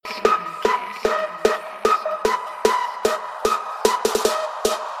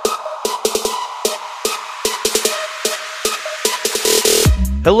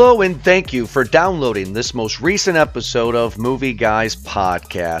Hello and thank you for downloading this most recent episode of Movie Guys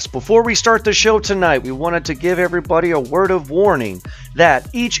Podcast. Before we start the show tonight, we wanted to give everybody a word of warning that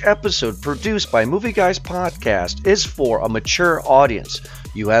each episode produced by Movie Guys Podcast is for a mature audience.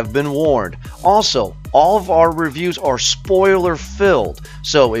 You have been warned. Also, all of our reviews are spoiler filled,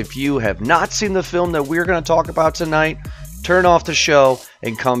 so if you have not seen the film that we're going to talk about tonight, turn off the show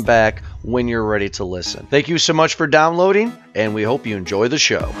and come back when you're ready to listen. Thank you so much for downloading, and we hope you enjoy the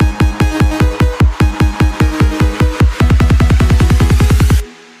show.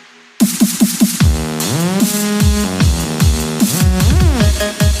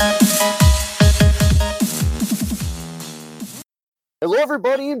 Hello,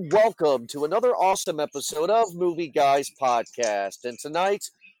 everybody, and welcome to another awesome episode of Movie Guys Podcast. And tonight,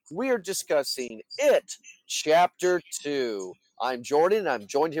 we are discussing It, Chapter 2. I'm Jordan. I'm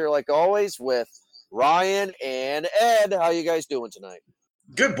joined here, like always, with Ryan and Ed. How you guys doing tonight?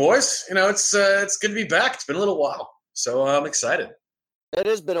 Good, boys. It's good to be back. It's been a little while, so I'm excited. It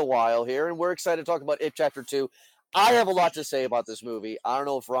has been a while here, and we're excited to talk about It Chapter 2. I have a lot to say about this movie. I don't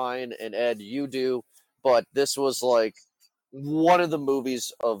know if Ryan and Ed, you do, but this was like one of the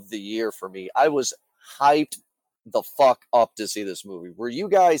movies of the year for me. I was hyped the fuck up to see this movie. Were you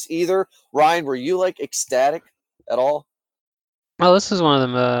guys either? Ryan, were you like ecstatic at all? Well, this is one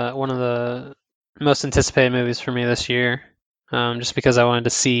of the most anticipated movies for me this year, just because I wanted to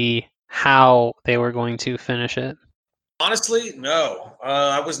see how they were going to finish it. Honestly, no.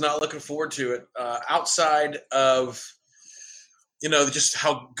 I was not looking forward to it. Outside of, just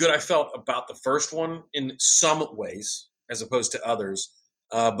how good I felt about the first one in some ways, as opposed to others.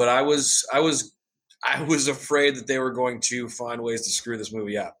 But I was afraid that they were going to find ways to screw this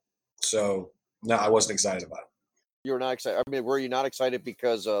movie up. So no, I wasn't excited about it. You were not excited. I mean, were you not excited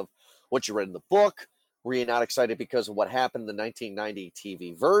because of what you read in the book? Were you not excited because of what happened in the 1990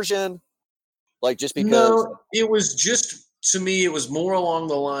 TV version? Like, just because? No, it was just, to me, it was more along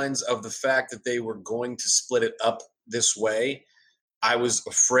the lines of the fact that they were going to split it up this way. I was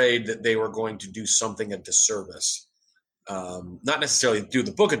afraid that they were going to do something a disservice. Not necessarily do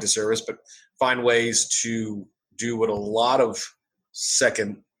the book a disservice, but find ways to do what a lot of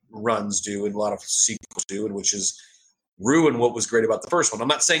second runs do and a lot of sequels do, and which is ruin what was great about the first one. I'm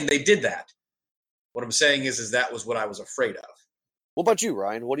not saying they did that. What I'm saying is that was what I was afraid of. What about you,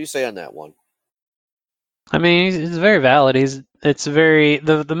 Ryan? What do you say on that one? I mean, it's very valid.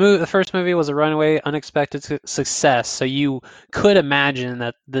 The first movie was a runaway, unexpected success. So you could imagine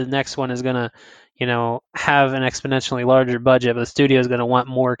that the next one is gonna, have an exponentially larger budget, but the studio is gonna want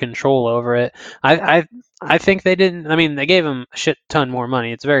more control over it. I think they didn't. I mean, they gave them a shit ton more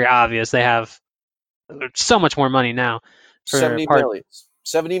money. It's very obvious they have so much more money now. 70 million.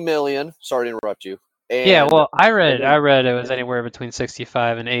 70 million. Sorry to interrupt you. And, yeah, well, I read it was anywhere between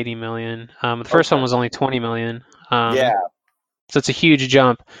 65 and 80 million. The first one was only 20 million. Yeah. So it's a huge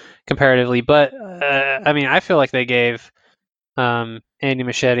jump comparatively. But, I mean, I feel like they gave Andy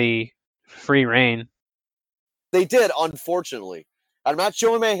Muschietti free reign. They did, unfortunately. I'm not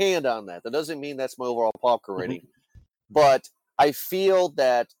showing my hand on that. That doesn't mean that's my overall popcorn rating. But I feel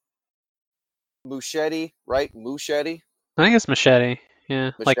that Muschietti, right? Muschietti? I think it's Muschietti.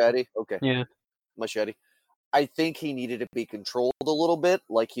 Yeah. Muschietti? Okay. Yeah. Muschietti. I think he needed to be controlled a little bit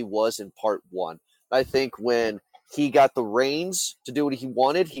like he was in part one. I think when he got the reins to do what he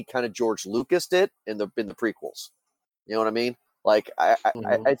wanted, he kind of George Lucased it in the prequels. You know what I mean? Like, I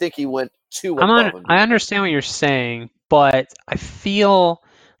think he went too above. I understand what you're saying, but I feel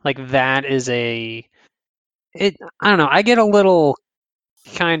like that is I don't know. I get a little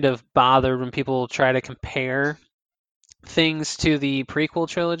kind of bothered when people try to compare things to the prequel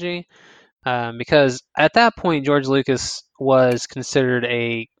trilogy, because at that point George Lucas was considered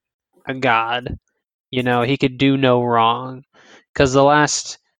a god. He could do no wrong.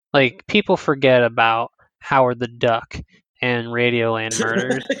 Because people forget about Howard the Duck and Radioland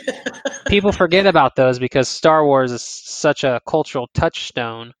Murders. People forget about those because Star Wars is such a cultural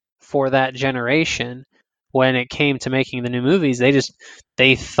touchstone for that generation. When it came to making the new movies,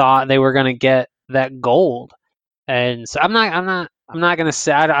 they thought they were going to get that gold. And so I'm not going to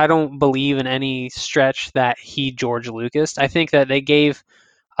say I don't believe in any stretch that he George Lucas. I think that they gave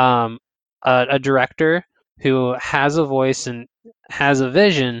a director who has a voice and has a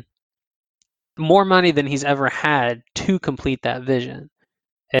vision more money than he's ever had to complete that vision.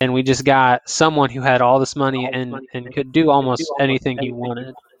 And we just got someone who had all this money and could do almost anything he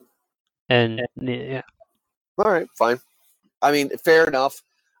wanted. And yeah. All right, fine. I mean, fair enough.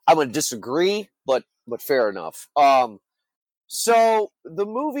 I'm going to disagree, but fair enough. So the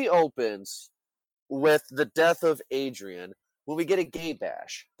movie opens with the death of Adrian, when we get a gay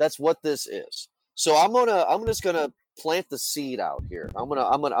bash. That's what this is. So I'm just gonna plant the seed out here. I'm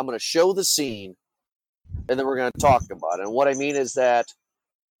gonna show the scene, and then we're gonna talk about it. And what I mean is that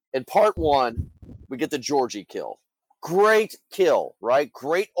in part 1, we get the Georgie kill. Great kill, right?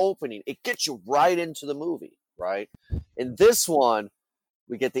 Great opening. It gets you right into the movie, right? In this one,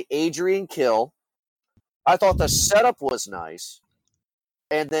 we get the Adrian kill. I thought the setup was nice.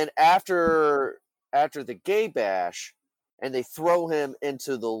 And then after the gay bash, and they throw him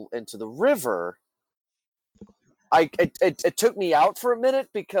into the river, it took me out for a minute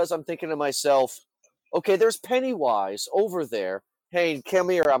because I'm thinking to myself, okay, there's Pennywise over there. Hey, come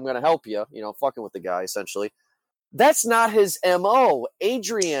here, I'm going to help you. Fucking with the guy, essentially. That's not his MO.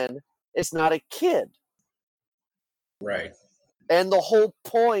 Adrian is not a kid. Right. And the whole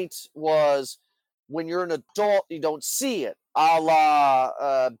point was, when you're an adult, you don't see it. A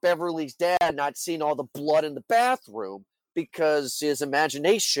la Beverly's dad not seeing all the blood in the bathroom because his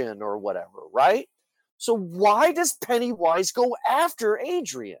imagination or whatever, right? So why does Pennywise go after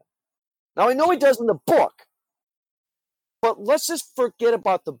Adrian? Now, I know he does in the book, but let's just forget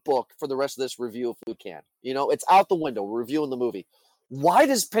about the book for the rest of this review if we can. It's out the window. We're reviewing the movie. Why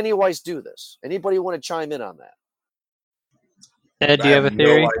does Pennywise do this? Anybody want to chime in on that? Ed, do you have a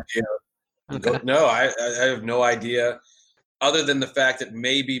theory? No idea. Okay. No, I have no idea, other than the fact that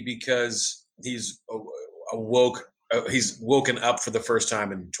maybe because he's woken up for the first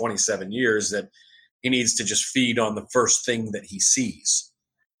time in 27 years, that he needs to just feed on the first thing that he sees.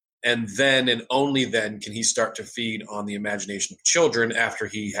 And then and only then can he start to feed on the imagination of children after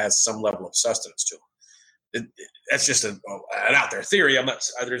he has some level of sustenance to him. That's just an out there theory. I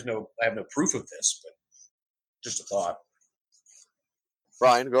have no proof of this, but just a thought.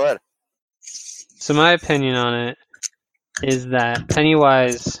 Brian, go ahead. So my opinion on it is that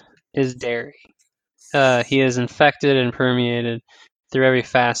Pennywise is Derry. He is infected and permeated through every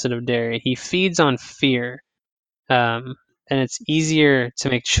facet of Derry. He feeds on fear. And it's easier to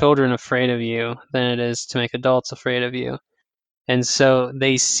make children afraid of you than it is to make adults afraid of you. And so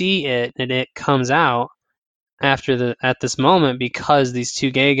they see it, and it comes out at this moment because these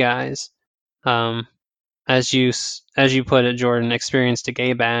two gay guys, as you put it, Jordan, experienced a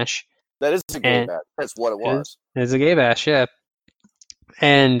gay bash. That is a gay bash. That's what it was. It's a gay bash, yeah.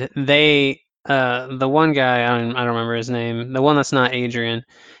 And they, the one guy, I don't remember his name, the one that's not Adrian,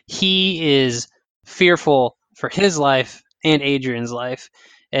 he is fearful for his life and Adrian's life.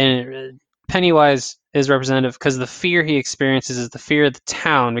 And Pennywise is representative because the fear he experiences is the fear of the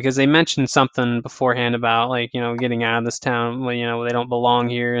town, because they mentioned something beforehand about, like, getting out of this town, they don't belong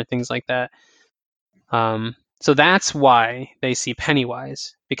here and things like that. So that's why they see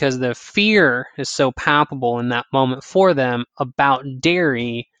Pennywise, because the fear is so palpable in that moment for them about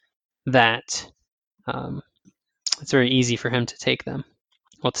Derry that it's very easy for him to take them.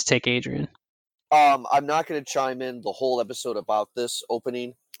 Well, to take Adrian. I'm not going to chime in the whole episode about this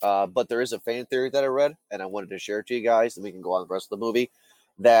opening, but there is a fan theory that I read, and I wanted to share it to you guys, and we can go on the rest of the movie.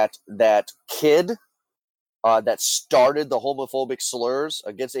 That kid that started the homophobic slurs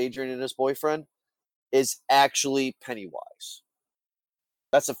against Adrian and his boyfriend is actually Pennywise.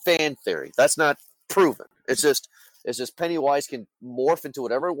 That's a fan theory. That's not proven. It's just Pennywise can morph into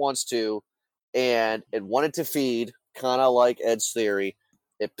whatever it wants to, and it wanted to feed, kind of like Ed's theory.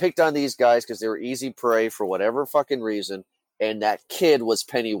 It picked on these guys because they were easy prey for whatever fucking reason, and that kid was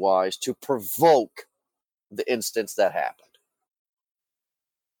Pennywise to provoke the instance that happened.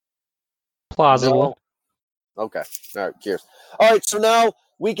 Plausible. No? Okay. All right, cheers. All right, so now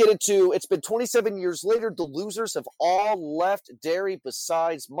we get into, it's been 27 years later. The losers have all left Derry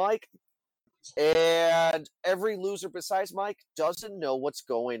besides Mike. And every loser besides Mike doesn't know what's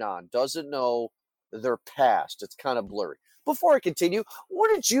going on, doesn't know their past. It's kind of blurry. Before I continue,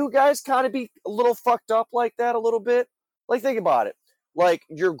 wouldn't you guys kind of be a little fucked up like that a little bit? Like, think about it. Like,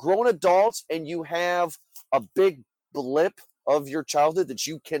 you're grown adults and you have a big blip of your childhood that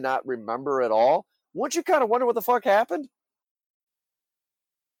you cannot remember at all. Wouldn't you kind of wonder what the fuck happened?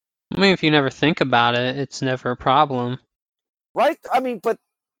 I mean, if you never think about it, it's never a problem. Right? I mean, but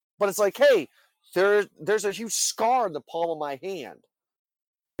it's like, hey, there's a huge scar in the palm of my hand.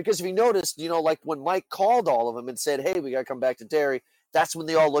 Because if you noticed, like when Mike called all of them and said, hey, we got to come back to Derry, that's when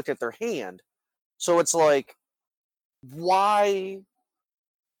they all looked at their hand. So it's like, why?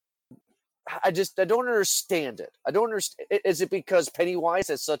 I don't understand it. I don't understand. Is it because Pennywise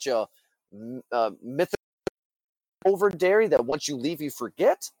has such a myth over Derry that once you leave, you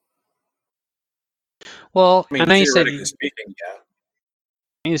forget? Well, I mean, I know you said speaking, yeah.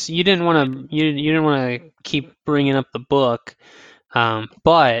 you didn't want to keep bringing up the book,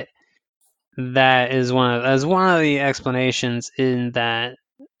 but that is one of the explanations in that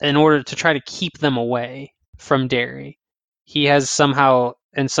in order to try to keep them away from Derry, he has somehow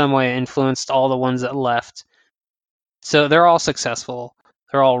in some way influenced all the ones that left. So they're all successful.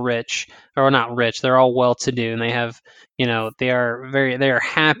 They're all rich, or not rich. They're all well-to-do, and they have, they are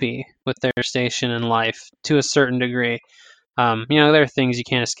happy with their station in life to a certain degree. There are things you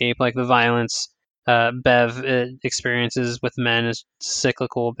can't escape, like the violence Bev experiences with men is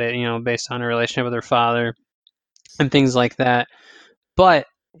cyclical, based on her relationship with her father and things like that. But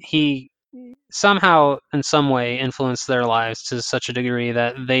he somehow, in some way, influenced their lives to such a degree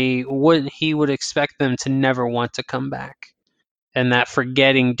that he would expect them to never want to come back, and that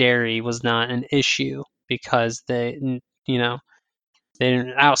forgetting Derry was not an issue because they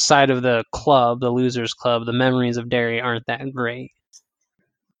outside of the club, the Losers Club, the memories of Derry aren't that great.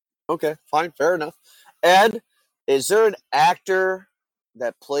 Okay, fine, fair enough. Ed, is there an actor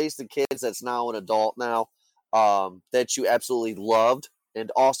that plays the kids that's now an adult now that you absolutely loved? And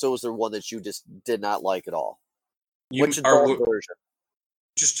also, is there one that you just did not like at all? Which adult version?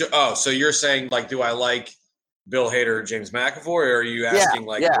 So you're saying, like, do I like Bill Hader or James McAvoy, or are you asking,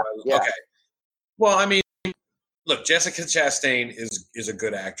 Okay. Well, I mean, look, Jessica Chastain is a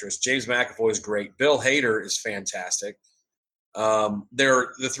good actress. James McAvoy is great. Bill Hader is fantastic.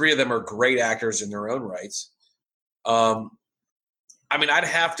 The three of them are great actors in their own rights. I mean, I'd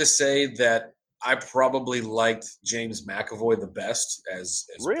have to say that I probably liked James McAvoy the best as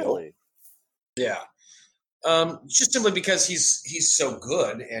really? Bill. Yeah. Just simply because he's so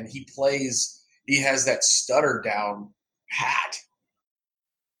good, and he has that stutter down pat.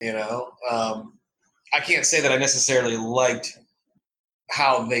 I can't say that I necessarily liked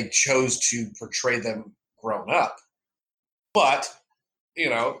how they chose to portray them grown up. But,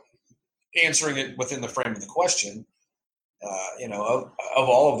 answering it within the frame of the question, of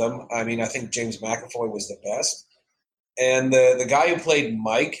all of them, I mean, I think James McAvoy was the best. And the guy who played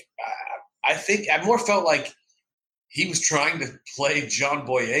Mike, I more felt like he was trying to play John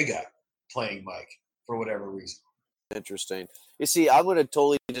Boyega playing Mike for whatever reason. Interesting. You see, I'm going to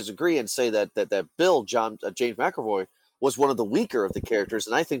totally disagree and say that James McAvoy was one of the weaker of the characters,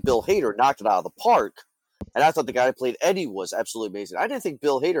 and I think Bill Hader knocked it out of the park. And I thought the guy who played Eddie was absolutely amazing. I didn't think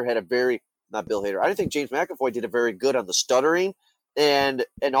Bill Hader had I didn't think James McAvoy did a very good on the stuttering. And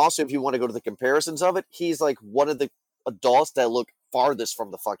also, if you want to go to the comparisons of it, he's like one of the adults that look farthest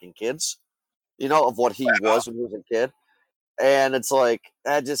from the fucking kids, of what he was when he was a kid. And it's like,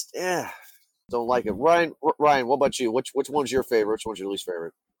 I just, don't like it. Ryan, what about you? Which one's your favorite? Which one's your least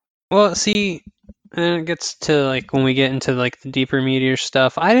favorite? Well, see, and it gets to like when we get into like the deeper, meatier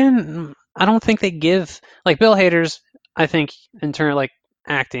stuff. I don't think they give like Bill Hader's. I think in terms of like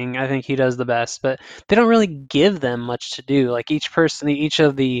acting, I think he does the best, but they don't really give them much to do. Like each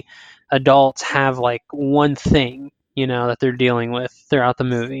of the adults have like one thing, that they're dealing with throughout the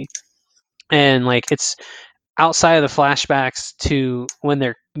movie, and like it's outside of the flashbacks to when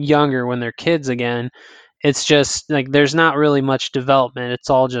they're younger, when they're kids again. It's just like there's not really much development. It's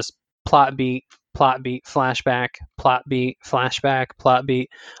all just plot beat, flashback, plot beat,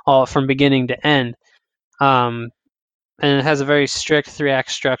 all from beginning to end. And it has a very strict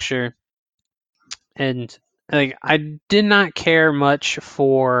 3-act structure. And like I did not care much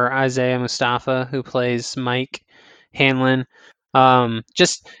for Isaiah Mustafa, who plays Mike Hanlon.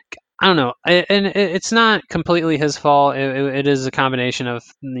 Just I don't know, and it's not completely his fault. It is a combination of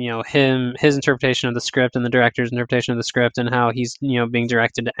his interpretation of the script and the director's interpretation of the script and how he's being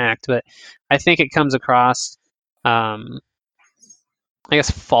directed to act. But I think it comes across, I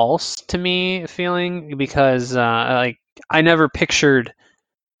guess, false to me feeling because like I never pictured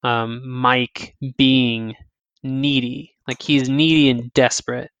Mike being needy. Like he's needy and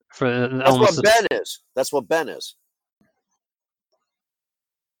desperate for That's what Ben is. That's what Ben is.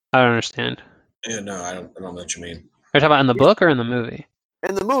 I don't understand. Yeah, no, I don't know what you mean. Are you talking about in the book or in the movie?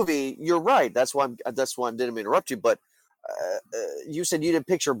 In the movie, you're right. That's why I didn't interrupt you. But you said you didn't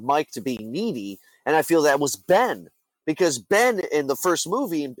picture Mike to be needy, and I feel that was Ben, because Ben in the first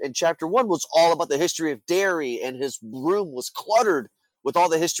movie in chapter 1 was all about the history of Derry, and his room was cluttered with all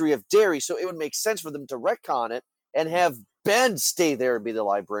the history of Derry. So it would make sense for them to retcon it and have Ben stay there and be the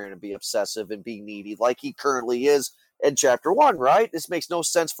librarian and be obsessive and be needy like he currently is in chapter 1, right? This makes no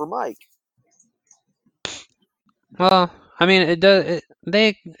sense for Mike. Well, I mean, it does.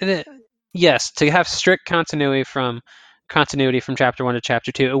 Yes, to have strict continuity from chapter 1 to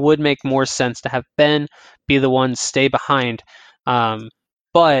chapter 2, it would make more sense to have Ben be the one stay behind.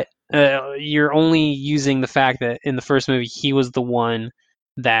 But you're only using the fact that in the first movie he was the one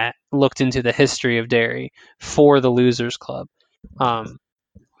that looked into the history of Derry for the Losers Club.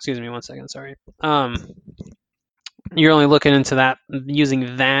 excuse me 1 second, sorry. You're only looking into that,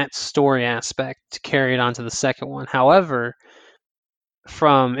 using that story aspect to carry it on to the second one. However, if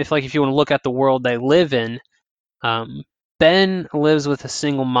you want to look at the world they live in, Ben lives with a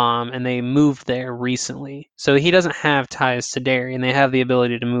single mom, and they moved there recently, so he doesn't have ties to Derry, and they have the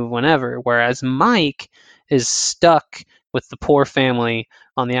ability to move whenever. Whereas Mike is stuck with the poor family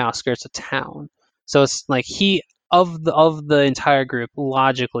on the outskirts of town. So it's like of the entire group,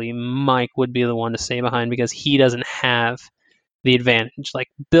 logically, Mike would be the one to stay behind because he doesn't have the advantage. Like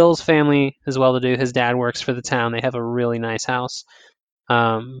Bill's family is well to do. His dad works for the town. They have a really nice house.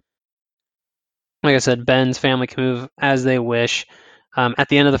 Like I said, Ben's family can move as they wish. At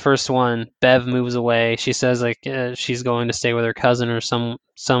the end of the first one, Bev moves away. She says she's going to stay with her cousin or someone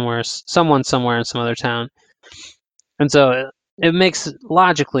somewhere in some other town. And so it makes,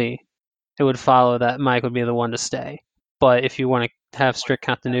 logically, it would follow that Mike would be the one to stay. But if you want to have strict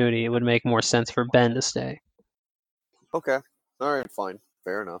continuity, it would make more sense for Ben to stay. Okay. All right. Fine.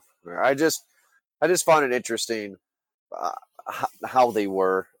 Fair enough. I just found it interesting how they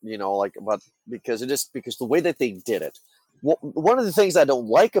were, because the way that they did it. One of the things I don't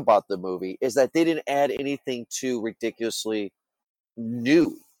like about the movie is that they didn't add anything too ridiculously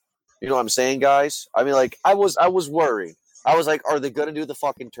new. You know what I'm saying, guys? I mean, like, I was worried. I was like, are they going to do the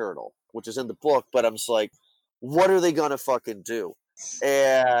fucking turtle, which is in the book? But I'm just like, what are they going to fucking do?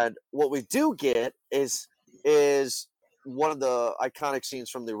 And what we do get is one of the iconic scenes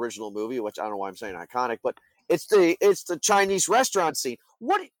from the original movie, which I don't know why I'm saying iconic, but it's the Chinese restaurant scene.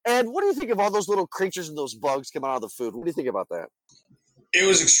 Ed, what do you think of all those little creatures and those bugs coming out of the food? What do you think about that? It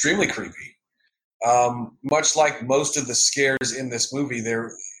was extremely creepy. Much like most of the scares in this movie,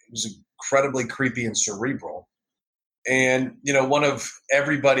 it was incredibly creepy and cerebral. And, one of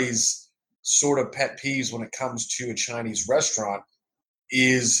everybody's sort of pet peeves when it comes to a Chinese restaurant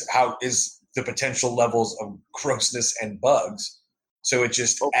is the potential levels of grossness and bugs. So it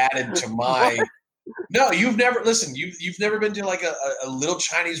just added to my... No, you've never been to like a little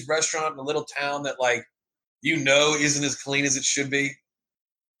Chinese restaurant in a little town that isn't as clean as it should be.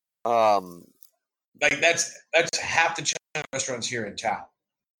 Like that's half the Chinese restaurants here in town.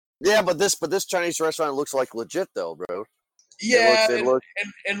 Yeah, but this Chinese restaurant looks like legit though, bro. Yeah,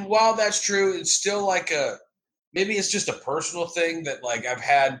 and while that's true, it's still like maybe it's just a personal thing that like I've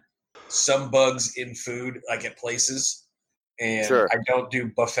had some bugs in food like at places. And sure. I don't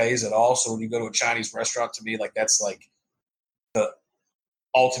do buffets at all. So when you go to a Chinese restaurant, to me, like that's like the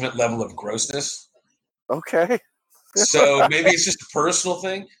ultimate level of grossness. Okay. So maybe it's just a personal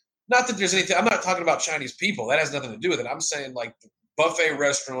thing. Not that there's anything. I'm not talking about Chinese people. That has nothing to do with it. I'm saying like buffet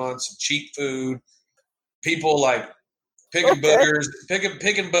restaurants, cheap food, people like picking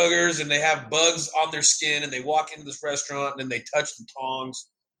boogers, and they have bugs on their skin, and they walk into this restaurant and then they touch the tongs.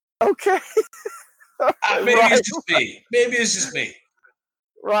 Okay. Maybe it's just me.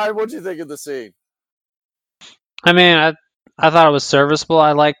 Ryan, what'd you think of the scene? I mean, I thought it was serviceable.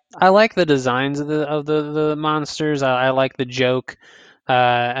 I like the designs of the monsters. I like the joke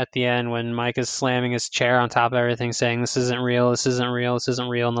at the end when Mike is slamming his chair on top of everything, saying, "This isn't real. This isn't real. This isn't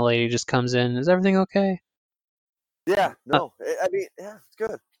real." And the lady just comes in. Is everything okay? Yeah. No. It's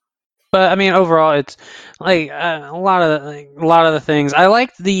good. But I mean, overall, it's like a lot of the things. I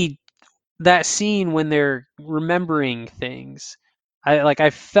liked that scene when they're remembering things.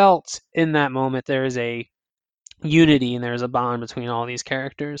 I felt in that moment there is a unity and there's a bond between all these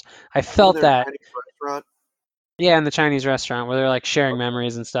characters. I felt that. Yeah, in the Chinese restaurant where they're like sharing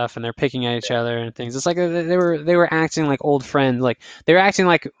memories and stuff, and they're picking at each other and things. It's like they were acting like old friends. Like they were acting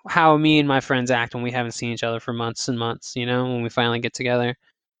like how me and my friends act when we haven't seen each other for months and months. When we finally get together.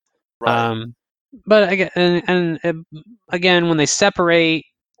 Right. But again, when they separate.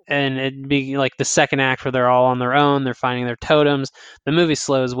 And it'd be like the second act where they're all on their own, they're finding their totems. The movie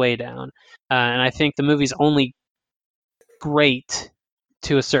slows way down. And I think the movie's only great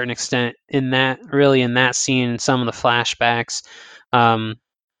to a certain extent in that scene, some of the flashbacks. And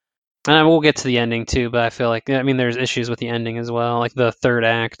I will get to the ending too, but I feel like, there's issues with the ending as well, like the third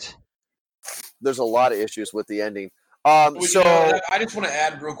act. There's a lot of issues with the ending. I just want to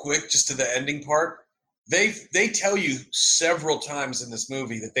add real quick just to the ending part. They tell you several times in this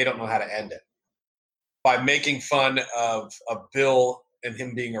movie that they don't know how to end it by making fun of Bill and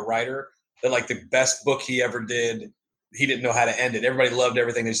him being a writer. That like the best book he ever did, he didn't know how to end it. Everybody loved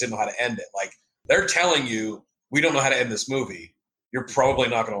everything. They just didn't know how to end it. Like they're telling you, we don't know how to end this movie. You're probably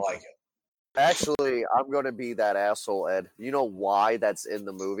not going to like it. Actually, I'm going to be that asshole, Ed. You know why that's in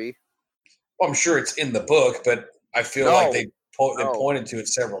the movie? Well, I'm sure it's in the book, but I feel like they pointed to it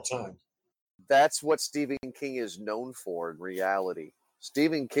several times. That's what Stephen King is known for in reality.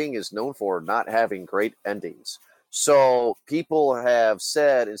 Stephen King is known for not having great endings. So people have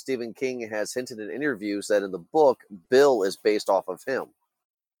said, and Stephen King has hinted in interviews, that in the book, Bill is based off of him.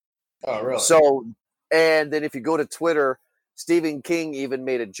 Oh, really? So, and then if you go to Twitter, Stephen King even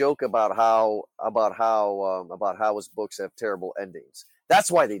made a joke about how his books have terrible endings. That's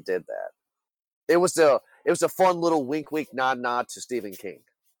why they did that. It was a fun little wink, wink, nod, nod to Stephen King.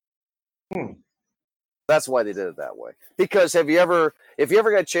 That's why they did it that way. Because if you ever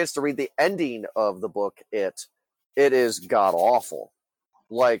got a chance to read the ending of the book, it is god awful,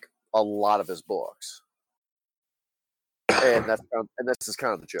 like a lot of his books, and that's just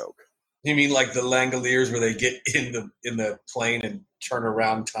kind of the joke. You mean like the Langoliers, where they get in the plane and turn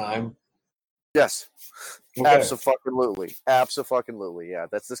around time? Yes, okay. Absolutely. Yeah,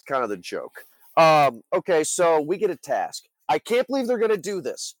 that's just kind of the joke. Okay, so we get a task. I can't believe they're going to do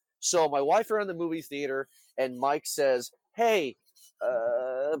this. So my wife are in the movie theater, and Mike says, "Hey,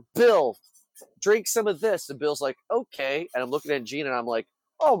 Bill, drink some of this." And Bill's like, "Okay." And I'm looking at Gina, and I'm like,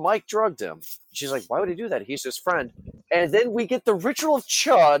 "Oh, Mike drugged him." She's like, "Why would he do that? He's his friend." And then we get the Ritual of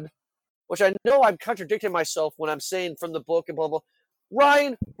Chud, which I know I'm contradicting myself when I'm saying from the book and blah, blah.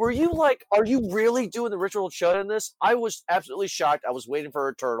 Ryan, are you really doing the Ritual of Chud in this? I was absolutely shocked. I was waiting for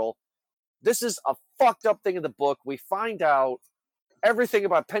a turtle. This is a fucked up thing in the book. We find out everything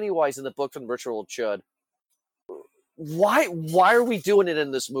about Pennywise in the book from the Ritual of Chud. Why are we doing it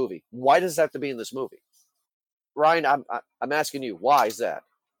in this movie? Why does it have to be in this movie? Ryan, I'm asking you, why is that?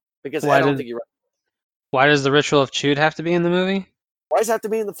 Because I don't think you're right. Why does the Ritual of Chud have to be in the movie? Why does it have to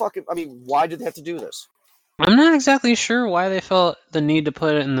be in the fucking... I mean, why did they have to do this? I'm not exactly sure why they felt the need to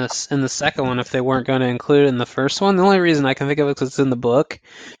put it in the second one if they weren't going to include it in the first one. The only reason I can think of it is because it's in the book,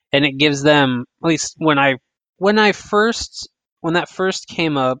 and it gives them, at least when that first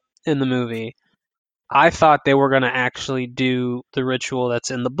came up in the movie, I thought they were going to actually do the ritual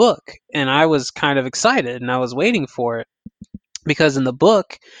that's in the book, and I was kind of excited, and I was waiting for it, because in the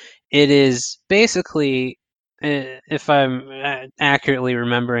book, it is basically, if I'm accurately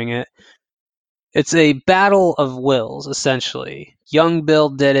remembering it, it's a battle of wills, essentially. Young Bill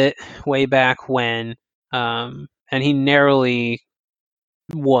did it way back when, and he narrowly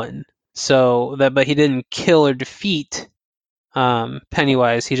won. But he didn't kill or defeat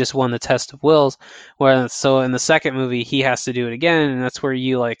Pennywise. He just won the test of wills. So in the second movie, he has to do it again, and that's where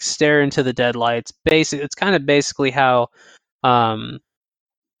you like stare into the deadlights. It's kind of basically how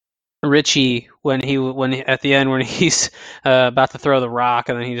Richie, when at the end when he's about to throw the rock,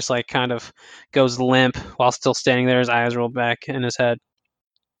 and then he just like kind of goes limp while still standing there, his eyes roll back in his head.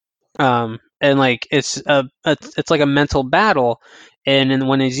 And like it's like a mental battle. And then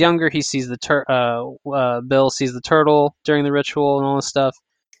when he's younger, he sees Bill sees the turtle during the ritual and all this stuff.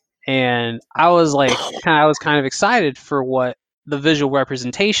 And I was kind of excited for what the visual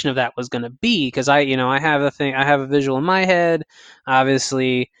representation of that was going to be, because I have a visual in my head.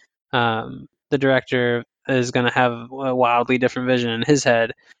 Obviously, the director is going to have a wildly different vision in his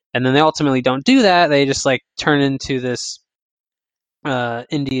head, and then they ultimately don't do that. They just like turn into this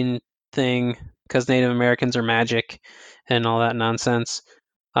Indian thing because Native Americans are magic and all that nonsense.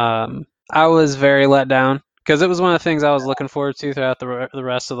 I was very let down because it was one of the things I was looking forward to throughout the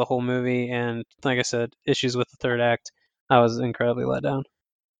rest of the whole movie, and like I said, issues with the third act, I was incredibly let down.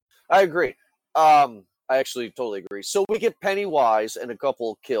 I agree. I actually totally agree. So we get Pennywise and a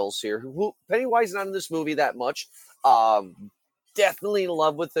couple of kills here. Pennywise is not in this movie that much. Definitely in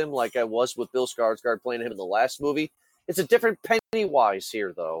love with him, like I was with Bill Skarsgård playing him in the last movie. It's a different Pennywise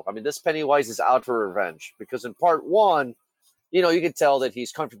here, though. I mean, this Pennywise is out for revenge, because in part one, you can tell that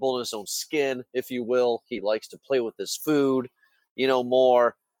he's comfortable in his own skin, if you will. He likes to play with his food,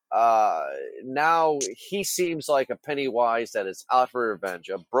 more. Now he seems like a Pennywise that is out for revenge,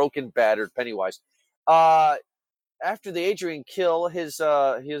 a broken, battered Pennywise. After the Adrian kill, his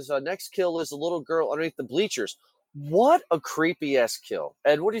next kill is a little girl underneath the bleachers. What a creepy ass kill.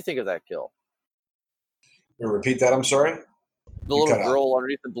 Ed, what do you think of that kill? Repeat that, I'm sorry? The little girl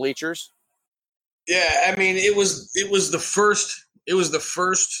underneath the bleachers? Yeah, I mean, it was the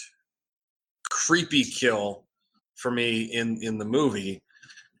first creepy kill for me in the movie.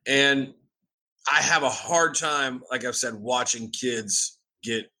 And I have a hard time, like I've said, watching kids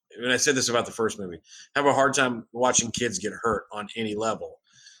get, and I said this about the first movie, I have a hard time watching kids get hurt on any level.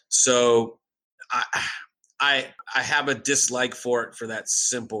 So I have a dislike for it for that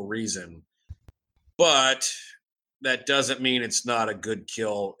simple reason. But that doesn't mean it's not a good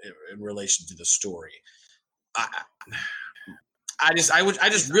kill in relation to the story. I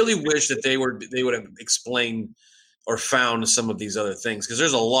just really wish that they would have explained or found some of these other things, because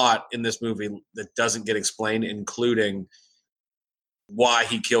there's a lot in this movie that doesn't get explained, including why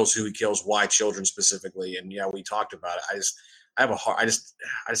he kills who he kills, why children specifically. And yeah, we talked about it. I just have a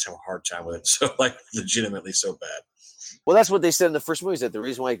hard time with it. So like legitimately so bad. Well, that's what they said in the first movie, is that the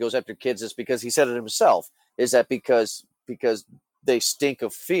reason why he goes after kids is because he said it himself, is that because they stink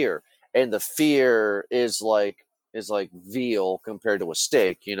of fear, and the fear is like veal compared to a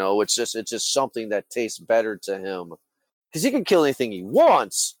steak. It's just something that tastes better to him, because he can kill anything he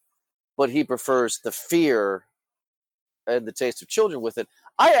wants, but he prefers the fear and the taste of children with it.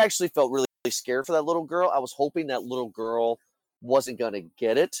 I actually felt really scared for that little girl. I was hoping that little girl wasn't going to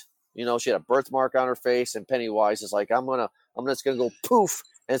get it. She had a birthmark on her face, and Pennywise is like, I'm just going to go poof,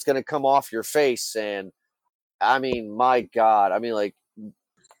 and it's going to come off your face. And I mean, my God, like,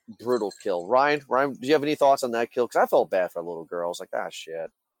 brutal kill. Ryan, do you have any thoughts on that kill? Because I felt bad for a little girl. I was like,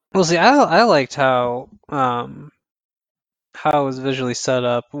 shit. Well, see, I liked how it was visually set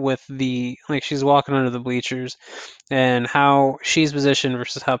up with she's walking under the bleachers, and how she's positioned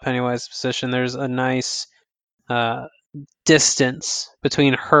versus how Pennywise is positioned. There's a nice distance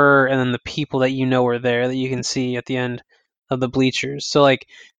between her and then the people that are there, that you can see at the end of the bleachers. So like,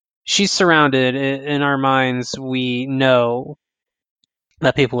 she's surrounded. In our minds, we know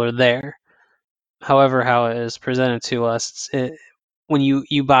that people are there. However, how it is presented to us, when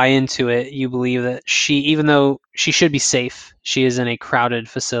you buy into it, you believe that even though she should be safe, she is in a crowded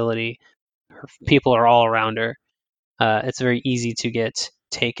facility. People are all around her. It's very easy to get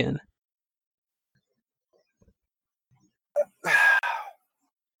taken.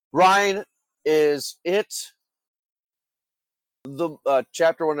 Ryan, is it the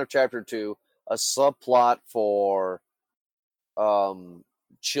chapter 1 of chapter 2 a subplot for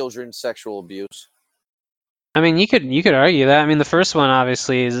children's sexual abuse? I mean, you could argue that. I mean, the first one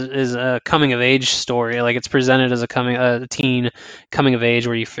obviously is a coming of age story. Like, it's presented as a teen coming of age,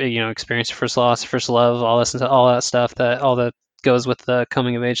 where you experience your first loss, first love, all that stuff that goes with the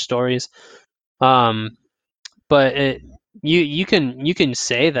coming of age stories. But you can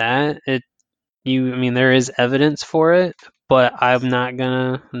say that I mean, there is evidence for it, but I'm not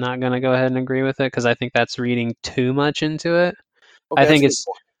gonna go ahead and agree with it, because I think that's reading too much into it. Okay,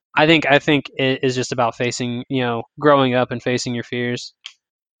 I think it is just about facing, growing up and facing your fears.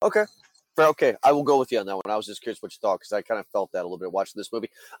 Okay. Okay, I will go with you on that one. I was just curious what you thought, because I kind of felt that a little bit watching this movie.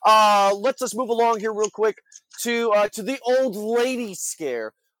 Let's move along here real quick to the old lady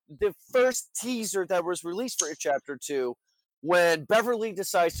scare. The first teaser that was released for chapter 2, when Beverly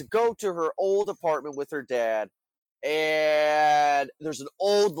decides to go to her old apartment with her dad, and there's an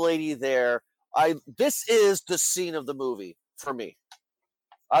old lady there. This is the scene of the movie for me.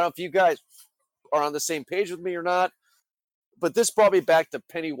 I don't know if you guys are on the same page with me or not, but this brought me back to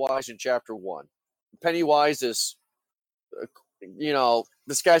Pennywise in chapter 1. Pennywise is,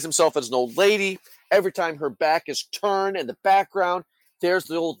 disguised himself as an old lady. Every time her back is turned, in the background, there's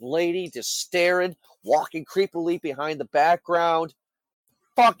the old lady just staring, walking creepily behind the background.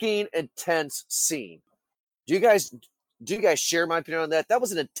 Fucking intense scene. Do you guys share my opinion on that? That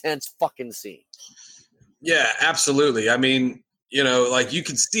was an intense fucking scene. Yeah, absolutely. I mean, like, you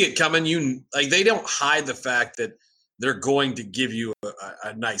can see it coming. They don't hide the fact that they're going to give you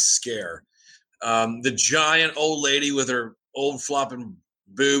a nice scare. The giant old lady with her old flopping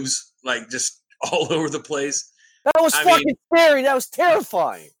boobs, like, just all over the place. That was fucking scary. That was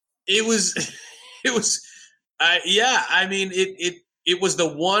terrifying. It was, yeah. I mean, it was the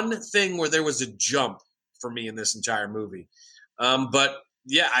one thing where there was a jump for me in this entire movie. But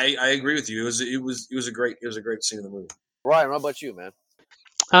yeah, I agree with you. It was a great scene in the movie. Ryan, how about you, man?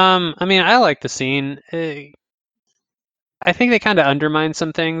 I mean, I like the scene. I think they kind of undermine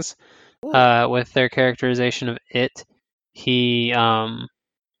some things with their characterization of it. He,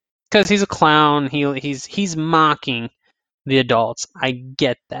 because he's a clown, he's mocking the adults. I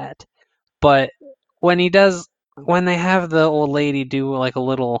get that, but when they have the old lady do like a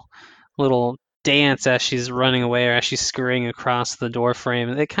little dance as she's running away, or as she's scurrying across the door frame,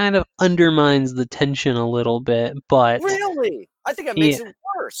 it kind of undermines the tension a little bit. But really, I think it makes it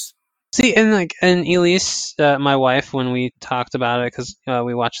worse. See, and Elise, my wife, when we talked about it, because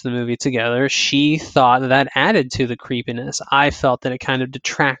we watched the movie together, she thought that added to the creepiness. I felt that it kind of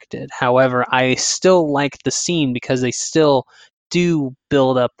detracted. However, I still liked the scene because they still do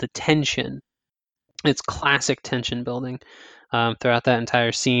build up the tension. It's classic tension building throughout that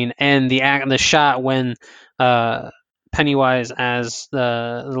entire scene, and the shot when Pennywise, as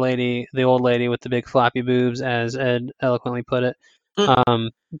the old lady with the big floppy boobs, as Ed eloquently put it,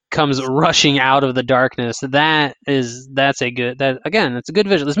 comes rushing out of the darkness. It's a good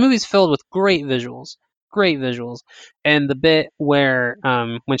visual. This movie's filled with great visuals, and the bit where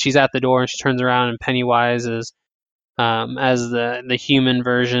when she's at the door and she turns around and Pennywise is as the human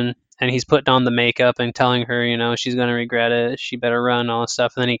version, and he's putting on the makeup and telling her, she's gonna regret it. She better run, all this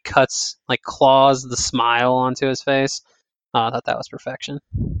stuff. And then he claws the smile onto his face. I thought that was perfection.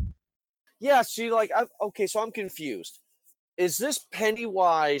 Yeah, see, okay, so I'm confused. Is this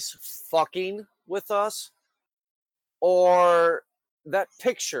Pennywise fucking with us? Or that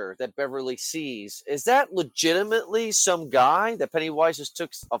picture that Beverly sees, is that legitimately some guy that Pennywise just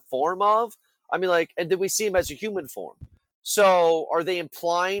took a form of? I mean, and did we see him as a human form? So are they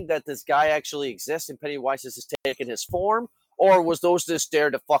implying that this guy actually exists and Pennywise has just taken his form? Or was those just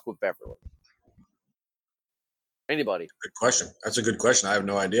there to fuck with Beverly? Anybody? Good question. That's a good question. I have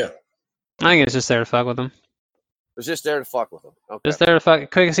no idea. I think it's just there to fuck with him. It's just there to fuck with him. Okay. Just there to fuck,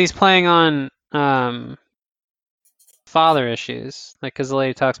 because he's playing on father issues, because the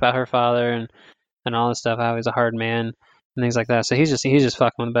lady talks about her father and all this stuff, how he's a hard man and things like that. So he's just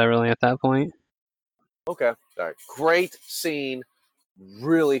fucking with Beverly at that point. Okay, all right. Great scene.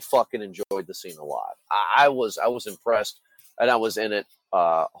 Really fucking enjoyed the scene a lot. I was impressed, and I was in it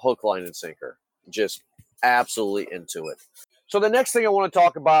hook, line, and sinker. Just absolutely into it. So the next thing I want to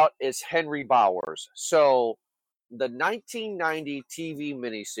talk about is Henry Bowers. So the 1990 TV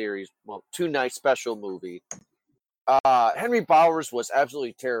miniseries, well, 2-night special movie. Henry Bowers was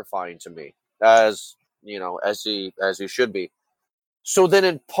absolutely terrifying to me, as he should be. So then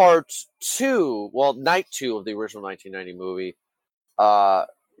in part 2, well, night 2 of the original 1990 movie,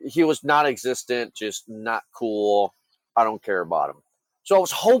 he was non-existent, just not cool. I don't care about him. So I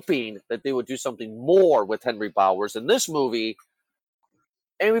was hoping that they would do something more with Henry Bowers in this movie,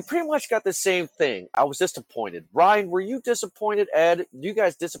 and we pretty much got the same thing. I was disappointed. Ryan, were you disappointed? Ed, you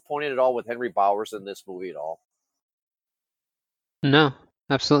guys disappointed at all with Henry Bowers in this movie at all? No,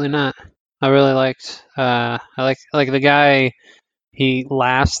 absolutely not. I really liked. I like the guy. He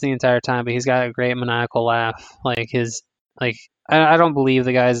laughs the entire time, but he's got a great maniacal laugh. I don't believe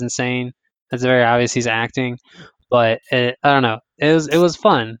the guy's insane. It's very obvious he's acting, but I don't know. It was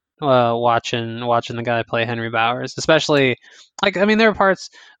fun watching the guy play Henry Bowers, especially there are parts.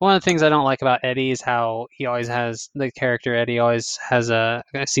 One of the things I don't like about Eddie is how he always has the character. Eddie always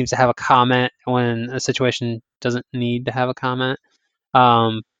seems to have a comment when a situation doesn't need to have a comment.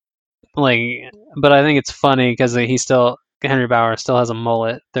 But I think it's funny because Henry Bowers still has a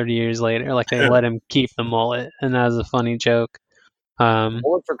mullet 30 years later. They let him keep the mullet, and that was a funny joke.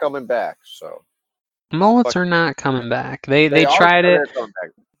 Mullets are coming back, so mullets are not coming back. They tried it.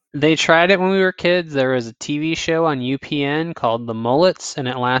 They tried it when we were kids. There was a TV show on UPN called The Mullets, and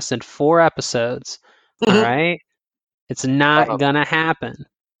it lasted 4 episodes. All right, it's not gonna happen.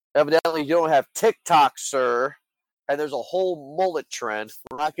 Evidently, you don't have TikTok, sir. And there's a whole mullet trend.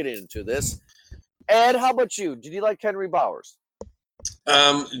 We're not getting into this. Ed, how about you? Did you like Henry Bowers?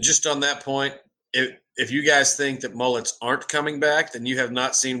 Just on that point, if you guys think that mullets aren't coming back, then you have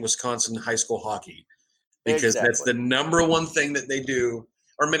not seen Wisconsin high school hockey, because that's the number one thing that they do.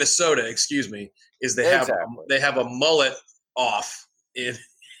 Or Minnesota, excuse me, is they have a mullet off in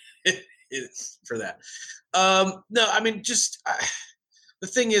for that. No, I mean, the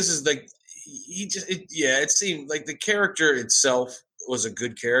thing is it seemed like the character itself was a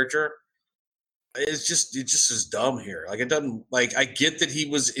good character. It just is dumb here. It doesn't, I get that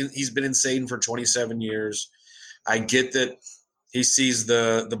he's been insane for 27 years. I get that he sees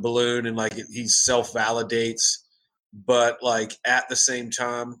the balloon and he self-validates, but at the same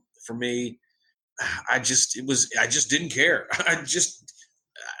time, for me, I just didn't care.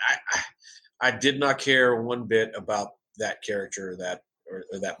 I did not care one bit about that character,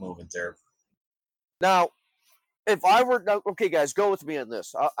 or that moment there. Now, if I were okay, guys, go with me on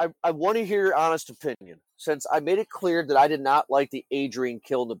this. I want to hear your honest opinion, since I made it clear that I did not like the Adrian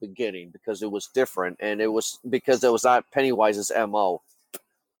kill in the beginning because it was different, and it was because it was not Pennywise's MO.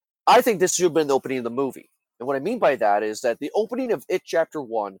 I think this should have been the opening of the movie, and what I mean by that is that the opening of It Chapter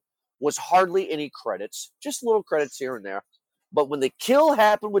 1 was hardly any credits, just little credits here and there. But when the kill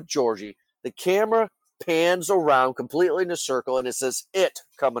happened with Georgie, the camera pans around completely in a circle, and it says "It"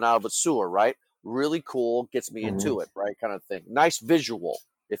 coming out of a sewer, right? Really cool, gets me into it, right? Kind of thing. Nice visual,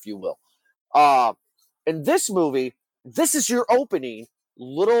 if you will. In this movie, this is your opening.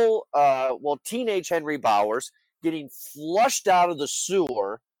 Teenage Henry Bowers getting flushed out of the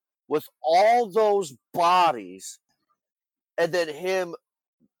sewer with all those bodies, and then him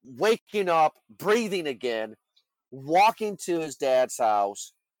waking up, breathing again, walking to his dad's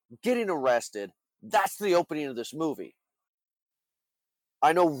house, getting arrested. That's the opening of this movie.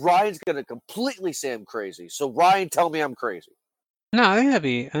 I know Ryan's going to completely say I'm crazy. So Ryan, tell me I'm crazy. No, I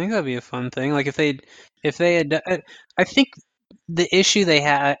think that'd be a fun thing. If they had, I think the issue they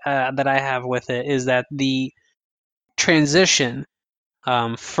had that I have with it is that the transition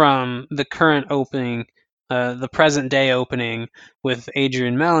from the current opening, the present day opening with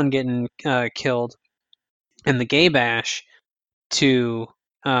Adrian Mellon getting killed and the gay bash, to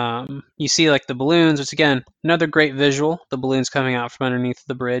you see like the balloons, which again, another great visual, the balloons coming out from underneath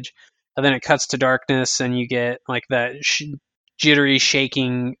the bridge, and then it cuts to darkness and you get like that jittery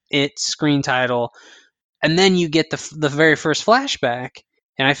shaking It screen title, and then you get the very first flashback,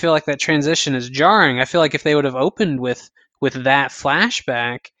 and I feel like that transition is jarring. I feel like if they would have opened with that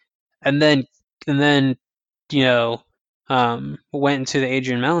flashback and then you know went into the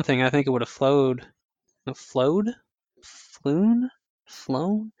Adrian Mellon thing, I think it would have flown. I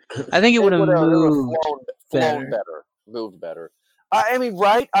think it would have moved flown better. better, moved better. I mean,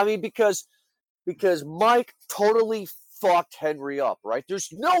 right? I mean, because Mike totally fucked Henry up, right? There's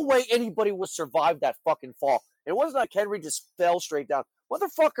no way anybody would survive that fucking fall. It wasn't like Henry just fell straight down.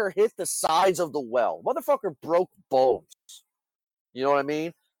 Motherfucker hit the sides of the well. Motherfucker broke bones. You know what I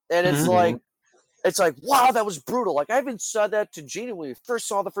mean? And it's like, wow, that was brutal. Like, I even said that to Gina when we first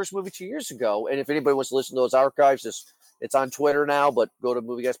saw the first movie 2 years ago. And if anybody wants to listen to those archives, it's on Twitter now, but go to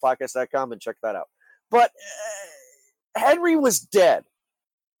movieguyspodcast.com and check that out. But Henry was dead.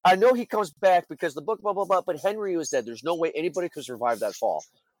 I know he comes back because the book, blah, blah, blah, but Henry was dead. There's no way anybody could survive that fall.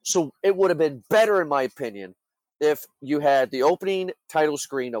 So it would have been better, in my opinion, if you had the opening title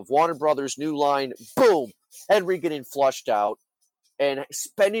screen of Warner Brothers' New Line, boom, Henry getting flushed out, and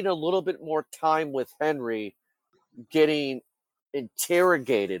spending a little bit more time with Henry getting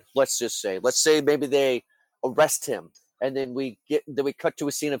interrogated, let's say maybe they arrest him, and then we cut to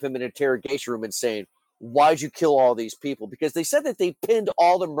a scene of him in an interrogation room and saying, why'd you kill all these people? Because they said that they pinned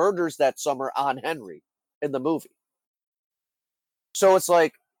all the murders that summer on Henry in the movie. So it's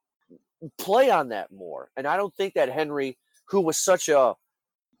like, play on that more. And I don't think that Henry, who was such a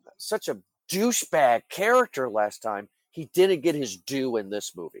douchebag character last time, he didn't get his due in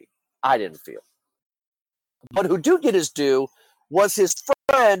this movie. I didn't feel. But who do get his due was his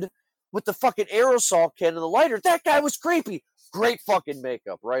friend with the fucking aerosol can and the lighter. That guy was creepy. Great fucking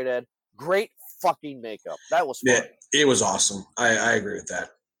makeup, right, Ed? Great fucking makeup. That was fun. Yeah, it was awesome. I agree with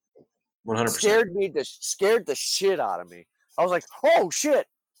that. 100%. Scared the shit out of me. I was like, oh shit.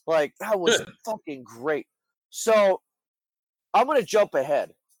 Like, that was fucking great. So I'm going to jump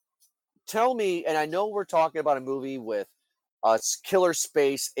ahead. Tell me, and I know we're talking about a movie with a killer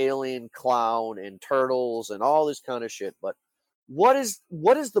space alien clown and turtles and all this kind of shit, but what is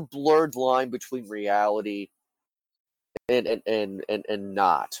the blurred line between reality and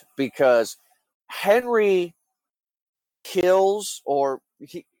not? Because Henry kills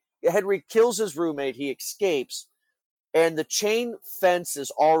his roommate, he escapes, and the chain fence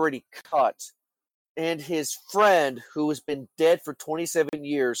is already cut, and his friend, who has been dead for 27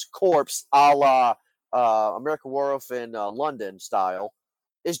 years, corpse a la American Werewolf in London style,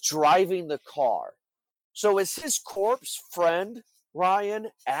 is driving the car. So is his corpse friend, Ryan,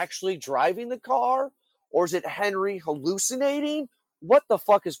 actually driving the car? Or is it Henry hallucinating? What the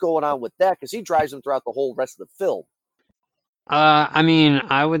fuck is going on with that? Because he drives him throughout the whole rest of the film. I mean,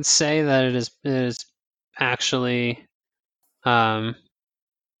 I would say that it is actually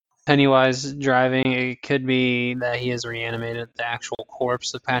Pennywise driving. It could be that he has reanimated the actual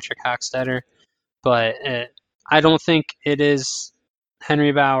corpse of Patrick Hockstetter, but I don't think it is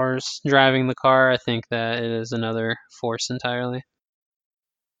Henry Bowers driving the car. I think that it is another force entirely.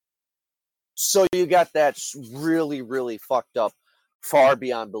 So you got that really, really fucked up, far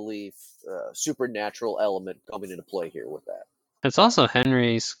beyond belief, supernatural element coming into play here with that. It's also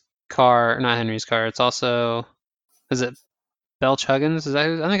Henry's car, not Henry's car. It's also, is it Belch Huggins? I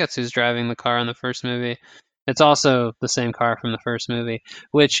think that's who's driving the car in the first movie. It's also the same car from the first movie,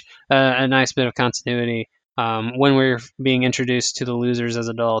 which a nice bit of continuity. When we were being introduced to the losers as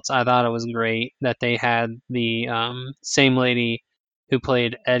adults, I thought it was great that they had the same lady who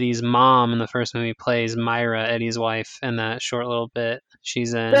played Eddie's mom in the first movie plays Myra, Eddie's wife, in that short little bit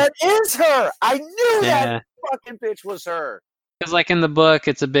she's in. That is her! I knew that fucking bitch was her! Because, like, in the book,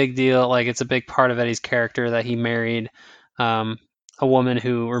 it's a big deal. Like, it's a big part of Eddie's character that he married a woman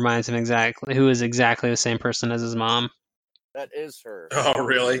who reminds him who is exactly the same person as his mom. That is her. Oh,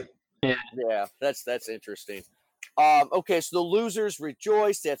 really? Yeah, that's interesting. Okay, so the losers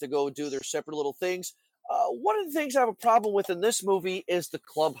rejoice. They have to go do their separate little things. One of the things I have a problem with in this movie is the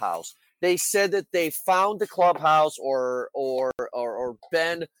clubhouse. They said that they found the clubhouse, or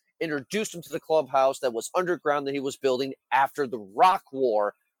Ben introduced him to the clubhouse that was underground that he was building after the Rock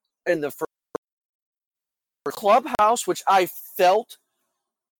War in the first clubhouse, which I felt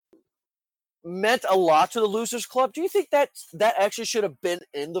meant a lot to the Losers Club. Do you think that actually should have been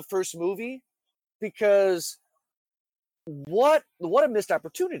in the first movie? Because what a missed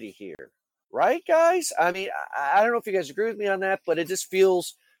opportunity here, right, guys? I mean, I don't know if you guys agree with me on that, but it just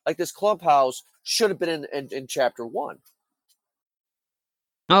feels like this clubhouse should have been in chapter 1.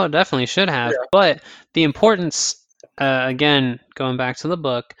 Oh, it definitely should have. Yeah. But the importance, again, going back to the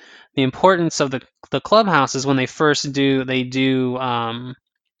book, the importance of the clubhouse is when they first do,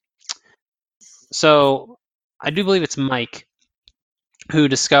 so I do believe it's Mike who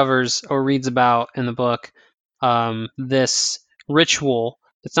discovers or reads about in the book this ritual.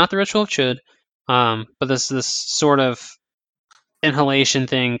 It's not the ritual of Chud, but this sort of inhalation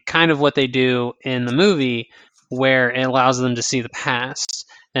thing, kind of what they do in the movie, where it allows them to see the past.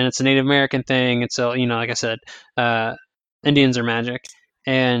 And it's a Native American thing. And so, like I said, Indians are magic.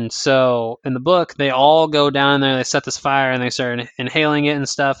 And so in the book, they all go down there, they set this fire, and they start inhaling it and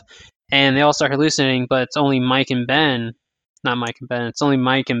stuff. And they all start hallucinating, but it's only Mike and Ben, not Mike and Ben, it's only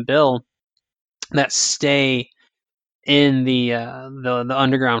Mike and Bill that stay in the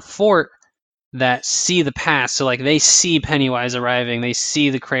underground fort that see the past. So like they see Pennywise arriving, they see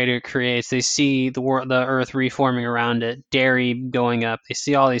the crater it creates, they see the Earth reforming around it, Derry going up. They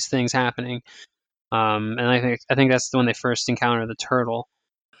see all these things happening, and I think that's when they first encounter the turtle,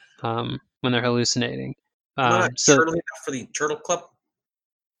 when they're hallucinating. So Turtle enough for the Turtle Club?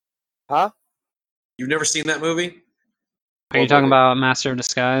 Huh? You've never seen that movie? are you talking about Master of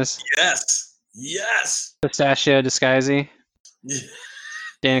Disguise? Yes. Pistachio Disguisey?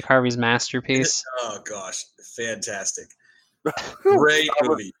 Dana Carvey's masterpiece. Oh gosh, fantastic! Great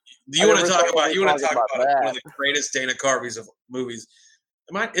movie. You want to talk about one of the greatest Dana Carvey's of movies?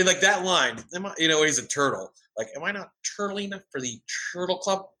 Am I like that line? He's a turtle. Like, am I not turtle enough for the Turtle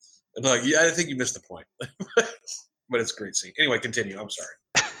Club? And like, yeah, I think you missed the point. But it's a great scene. Anyway, continue. I'm sorry.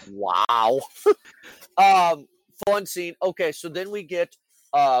 Wow. Fun scene. Okay, so then we get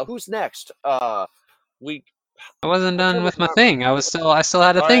who's next? I wasn't done with my thing. I still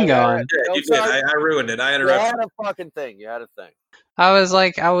had a thing going. Yeah, you did. I ruined it. I interrupted. You had a fucking thing. You had a thing. I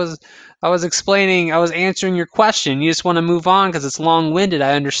was explaining. I was answering your question. You just want to move on because it's long-winded.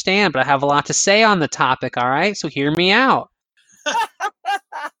 I understand, but I have a lot to say on the topic. All right, so hear me out.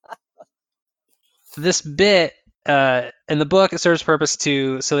 This bit in the book, it serves purpose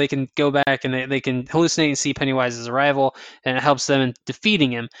so they can go back and they can hallucinate and see Pennywise's arrival, and it helps them in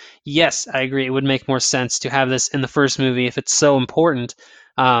defeating him. Yes, I agree. It would make more sense to have this in the first movie if it's so important.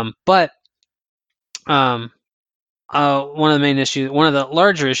 But one of the main issues, one of the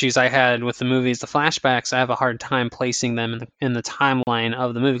larger issues I had with the movie is the flashbacks. I have a hard time placing them in the timeline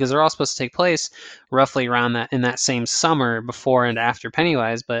of the movie because they're all supposed to take place roughly around that same summer before and after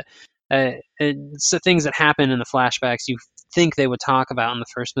Pennywise. But it's the things that happen in the flashbacks you think they would talk about in the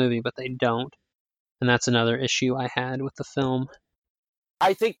first movie, but they don't. And that's another issue I had with the film.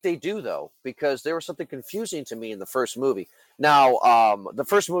 I think they do, though, because there was something confusing to me in the first movie. Now, the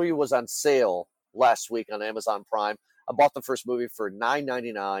first movie was on sale last week on Amazon Prime. I bought the first movie for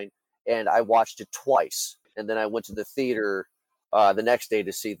 $9.99, and I watched it twice. And then I went to the theater the next day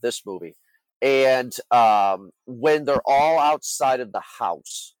to see this movie. And when they're all outside of the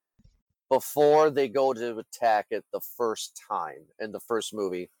house, before they go to attack it the first time in the first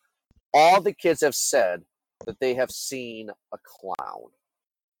movie, all the kids have said that they have seen a clown.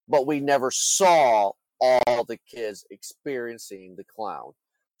 But we never saw all the kids experiencing the clown.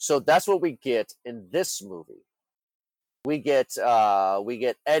 So that's what we get in this movie. We get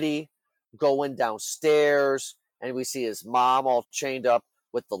Eddie going downstairs, and we see his mom all chained up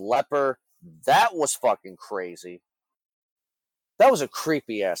with the leper. That was fucking crazy. That was a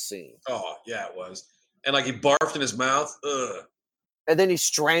creepy ass scene. Oh yeah, it was. And like he barfed in his mouth. Ugh. And then he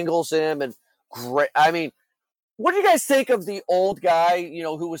strangles him, and I mean, what do you guys think of the old guy,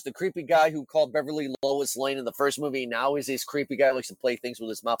 who was the creepy guy who called Beverly Lois Lane in the first movie? Now he's this creepy guy who likes to play things with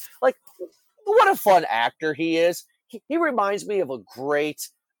his mouth. Like, what a fun actor he is. He reminds me of a great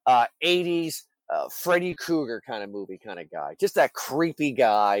 80s Freddy Krueger kind of movie kind of guy. Just that creepy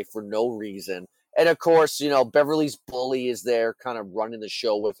guy for no reason. And, of course, Beverly's bully is there kind of running the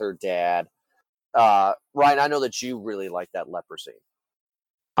show with her dad. Ryan, I know that you really like that leper scene.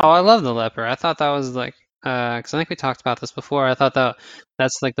 Oh, I love the leper. I thought that was like, because I think we talked about this before. I thought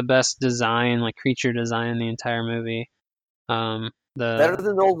that's like the best design, like creature design in the entire movie. Better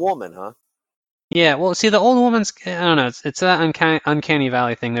than the old woman, huh? Yeah, well, see, the old woman's, I don't know, it's that uncanny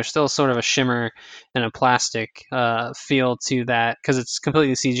valley thing. There's still sort of a shimmer and a plastic feel to that because it's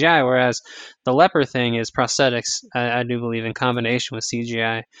completely CGI, whereas the leper thing is prosthetics, I do believe, in combination with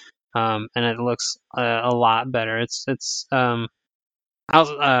CGI, and it looks a lot better. That's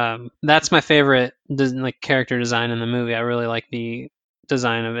my favorite like character design in the movie. I really like the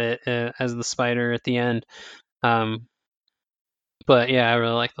design of it as the spider at the end. But yeah, I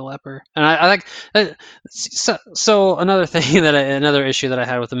really like the leper, and I like. So another thing another issue that I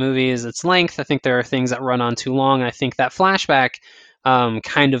had with the movie is its length. I think there are things that run on too long. I think that flashback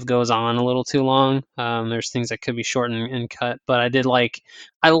kind of goes on a little too long. There's things that could be shortened and cut, but I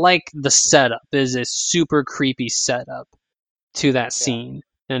like the setup. It is a super creepy setup to that scene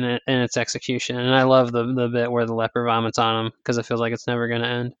and its execution, and I love the bit where the leper vomits on him because it feels like it's never going to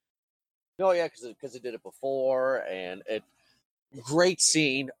end. Oh yeah, because it did it before, and it great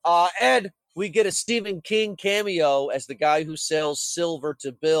scene. Ed, we get a Stephen King cameo as the guy who sells silver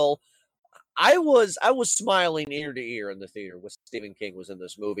to Bill. I was smiling ear to ear in the theater when Stephen King was in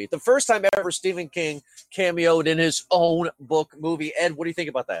this movie. The first time ever Stephen King cameoed in his own book movie. Ed, what do you think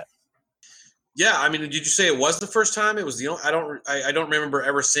about that? Yeah, I mean, did you say it was the first time? It was the only, I don't remember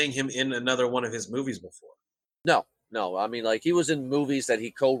ever seeing him in another one of his movies before. No. I mean, like, he was in movies that he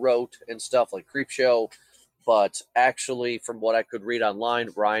co-wrote and stuff like Creepshow. But actually, from what I could read online,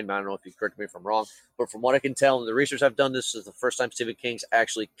 Ryan, I don't know if you correct me if I'm wrong, but from what I can tell in the research I've done, this is the first time Stephen King's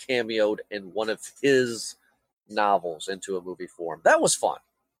actually cameoed in one of his novels into a movie form. That was fun.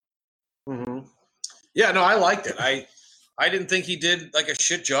 Mm-hmm. Yeah, no, I liked it. I didn't think he did like a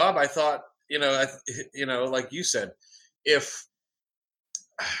shit job. I thought, like you said, if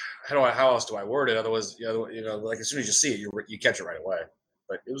how else do I word it? Otherwise, like as soon as you see it, you catch it right away.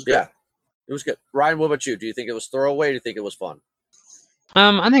 But it was good. Yeah. It was good. Ryan, what about you? Do you think it was throwaway? Or do you think it was fun?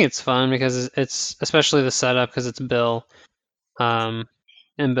 I think it's fun because it's especially the setup because it's Bill, and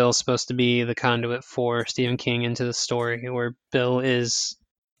Bill's supposed to be the conduit for Stephen King into the story, where Bill is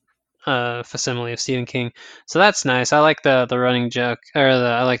a facsimile of Stephen King. So that's nice. I like the running joke, or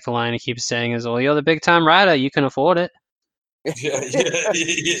I like the line he keeps saying is, "Well, you're the big time writer, you can afford it."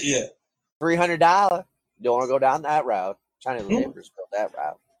 Yeah. $300. Don't want to go down that route. China Laborers built that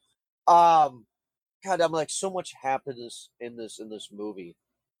route. God, I'm like, so much happens in this movie.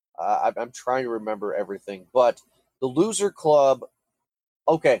 I'm trying to remember everything, but the Loser Club.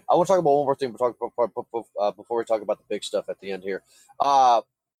 Okay, I want to talk about one more thing before we talk about the big stuff at the end here. So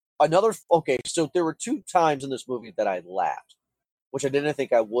there were 2 times in this movie that I laughed, which I didn't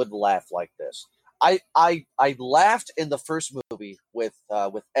think I would laugh like this. I laughed in the first movie with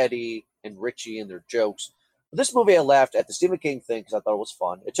Eddie and Richie and their jokes. But this movie, I laughed at the Stephen King thing because I thought it was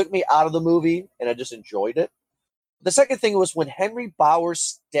fun. It took me out of the movie, and I just enjoyed it. The second thing was when Henry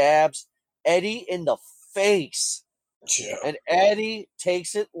Bowers stabs Eddie in the face, and Eddie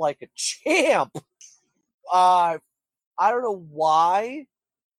takes it like a champ. I don't know why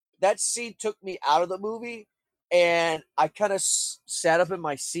that scene took me out of the movie, and I kind of sat up in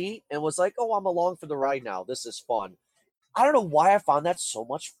my seat and was like, "Oh, I'm along for the ride now. This is fun." I don't know why I found that so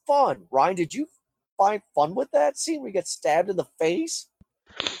much fun. Ryan, did you find fun with that scene where he gets stabbed in the face?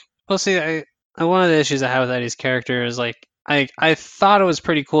 Well, see, one of the issues I have with Eddie's character is like I thought it was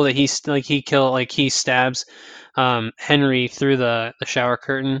pretty cool that he stabs Henry through the shower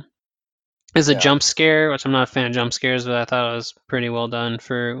curtain as a jump scare, which I'm not a fan of jump scares, but I thought it was pretty well done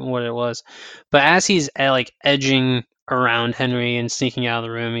for what it was. But as he's like edging around Henry and sneaking out of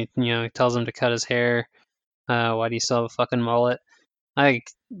the room, he tells him to cut his hair. Why do you still have a fucking mullet? Like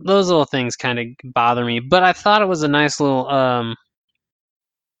those little things kind of bother me, but I thought it was a nice little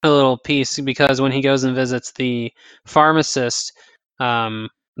piece because when he goes and visits the pharmacist, the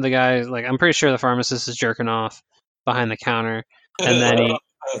guy, like, I'm pretty sure the pharmacist is jerking off behind the counter, and then he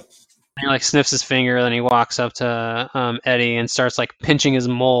like sniffs his finger, and then he walks up to Eddie and starts like pinching his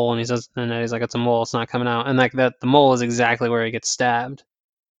mole, and and Eddie's like, "It's a mole, it's not coming out," and like that, the mole is exactly where he gets stabbed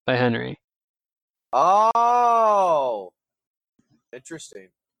by Henry. Oh, interesting.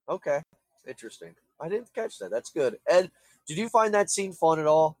 Okay, interesting. I didn't catch that. That's good. Ed, did you find that scene fun at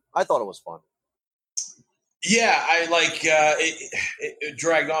all? I thought it was fun. Yeah, I like it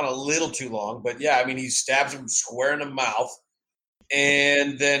dragged on a little too long, but yeah, I mean, he stabs him square in the mouth,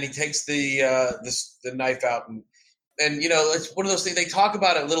 and then he takes the knife out, and it's one of those things they talk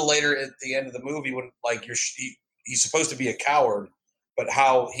about it a little later at the end of the movie when like he's supposed to be a coward, but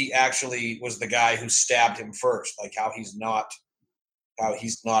how he actually was the guy who stabbed him first, like how he's not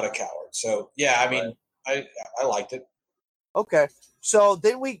a coward. So yeah, I mean, I liked it. Okay, so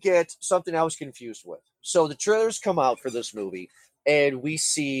then we get something I was confused with. So the trailers come out for this movie, and we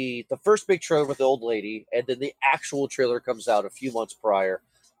see the first big trailer with the old lady, and then the actual trailer comes out a few months a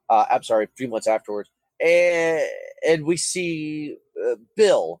few months afterwards, and we see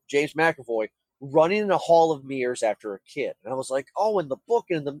Bill, James McAvoy, running in a hall of mirrors after a kid. And I was like, oh, in the book,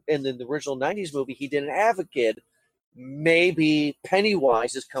 in the original 90s movie, he didn't have a kid. Maybe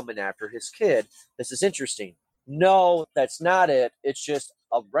Pennywise is coming after his kid. This is interesting. No, that's not it. It's just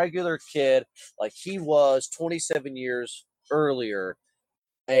a regular kid like he was 27 years earlier,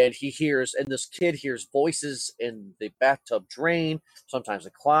 and this kid hears voices in the bathtub drain, sometimes a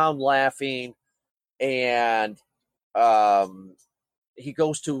clown laughing, and he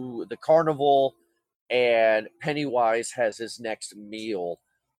goes to the carnival, and Pennywise has his next meal.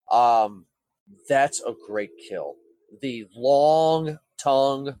 That's a great kill. The long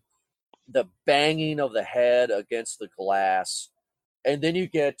tongue, the banging of the head against the glass, and then you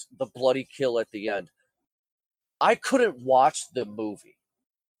get the bloody kill at the end. I couldn't watch the movie.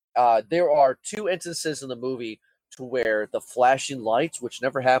 There are 2 instances in the movie to where the flashing lights, which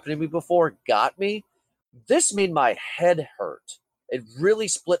never happened to me before, got me. This made my head hurt. It really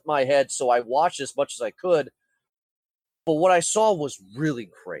split my head, so I watched as much as I could. But what I saw was really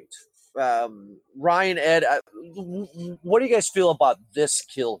great. Ryan, Ed, what do you guys feel about this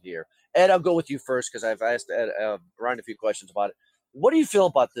kill here? Ed, I'll go with you first because I've asked Ed, Ryan a few questions about it. What do you feel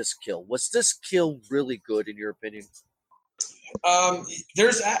about this kill? Was this kill really good in your opinion?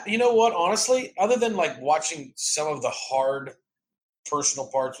 There's, you know what, honestly, other than like watching some of the hard personal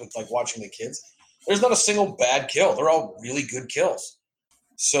parts with like watching the kids, there's not a single bad kill. They're all really good kills.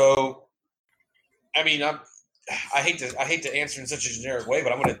 So, I mean, I hate to answer in such a generic way,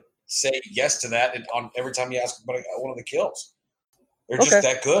 but I'm going to say yes to that on every time you ask about one of the kills. They're just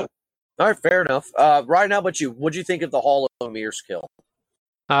that good. All right, fair enough. Ryan, how about you? What do you think of the Hall of Mirrors kill?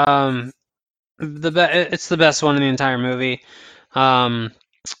 It's the best one in the entire movie.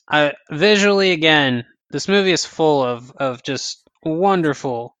 Visually, again, this movie is full of just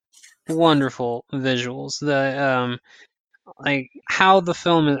wonderful visuals. The like how the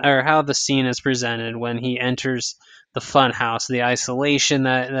film or how the scene is presented when he enters the fun house, the isolation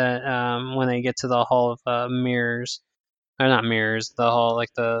that when they get to the Hall of Mirrors, or not mirrors, the hall,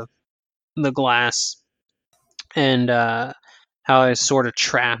 like the glass, and how I was sort of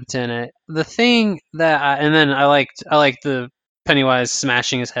trapped in it. The thing that and then I liked the Pennywise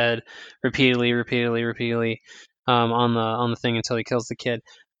smashing his head repeatedly on the thing until he kills the kid.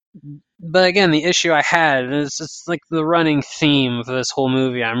 But again, the issue I had, and it's like the running theme of this whole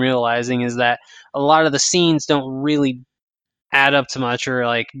movie, I'm realizing, is that a lot of the scenes don't really add up to much, or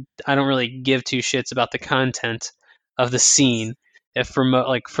like I don't really give 2 shits about the content of the scene, for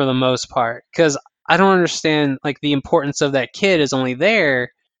the most part, because I don't understand, like, the importance of that kid is only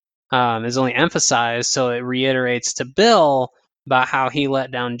emphasized, so it reiterates to Bill about how he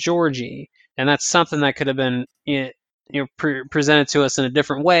let down Georgie, and that's something that could have been presented to us in a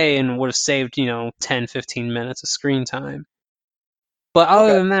different way and would have saved 10-15 minutes of screen time. But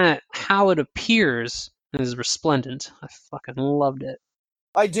other than that, how it appears is resplendent. I fucking loved it.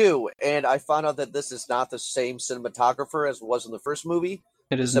 I do, and I found out that this is not the same cinematographer as it was in the first movie.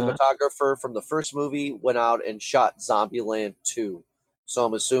 It is the not. cinematographer from the first movie went out and shot Zombieland 2. So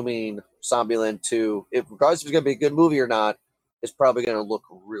I'm assuming Zombieland 2, regardless if it's going to be a good movie or not, is probably going to look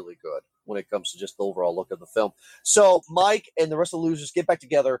really good when it comes to just the overall look of the film. So Mike and the rest of the losers get back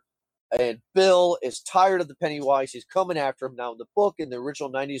together, and Bill is tired of the Pennywise. He's coming after him. Now, in the book, in the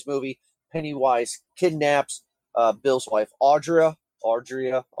original 90s movie, Pennywise kidnaps Bill's wife, Audra,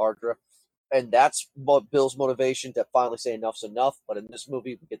 and that's Bill's motivation to finally say enough's enough. But in this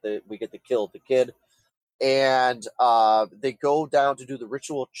movie, we get the kill of the kid, and they go down to do the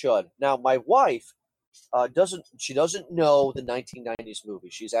ritual chud. Now, my wife doesn't know the 1990s movie.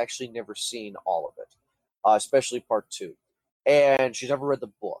 She's actually never seen all of it, especially part 2, and she's never read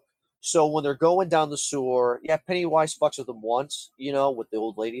the book. So when they're going down the sewer, Pennywise fucks with them once, with the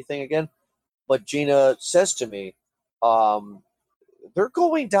old lady thing again. But Gina says to me, they're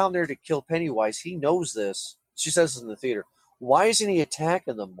going down there to kill Pennywise. He knows this. She says this in the theater. Why isn't he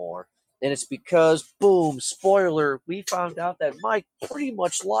attacking them more? And it's because, boom, spoiler, we found out that Mike pretty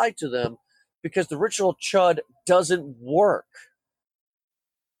much lied to them because the ritual chud doesn't work.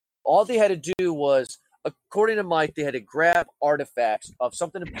 All they had to do was, according to Mike, they had to grab artifacts of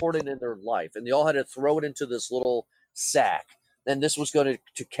something important in their life, and they all had to throw it into this little sack. And this was going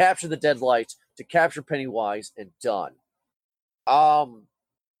to capture the dead lights, to capture Pennywise, and done. Wow.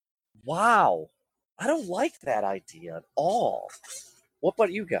 I don't like that idea at all. What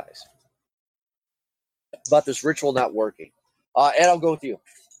about you guys? About this ritual not working. Ed, I'll go with you.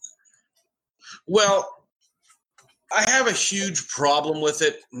 Well, I have a huge problem with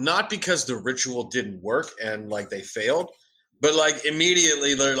it, not because the ritual didn't work and like they failed, but like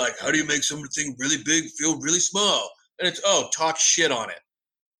immediately they're like, how do you make something really big feel really small? And it's, talk shit on it.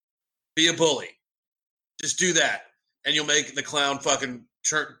 Be a bully. Just do that. And you'll make the clown fucking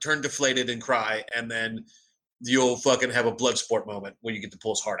turn deflated and cry, and then you'll fucking have a blood sport moment when you get to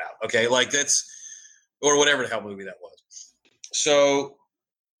pull his heart out. Okay? Like that's, or whatever the hell movie that was. So,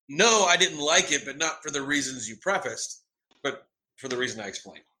 no, I didn't like it, but not for the reasons you prefaced. but for the reason I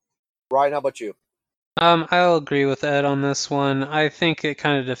explained. Ryan, how about you? I'll agree with Ed on this one. I think it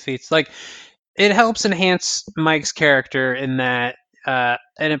kind of defeats, like, it helps enhance Mike's character in that, and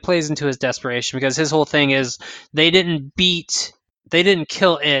it plays into his desperation because his whole thing is they didn't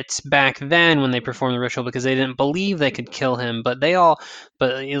kill it back then when they performed the ritual because they didn't believe they could kill him, but the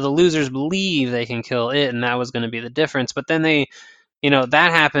losers believe they can kill it, and that was going to be the difference. But then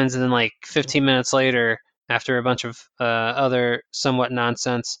that happens, and then like 15 minutes later, after a bunch of other somewhat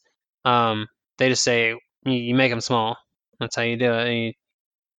nonsense, they just say you make them small. That's how you do it.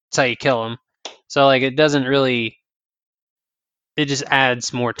 That's how you kill them. So like it doesn't really. It just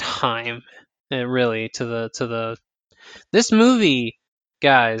adds more time, really, to the. This movie,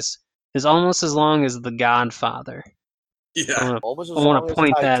 guys, is almost as long as The Godfather. Yeah, almost as I long want to as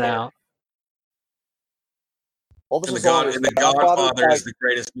point that Titanic. out. Almost and as long as The Godfather is the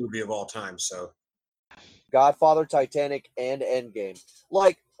greatest movie of all time. So, Godfather, Titanic, and Endgame.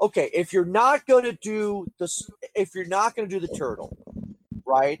 Like, okay, if you're not gonna do the turtle,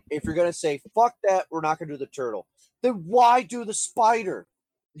 right? If you're gonna say fuck that, we're not gonna do the turtle, then why do the spider?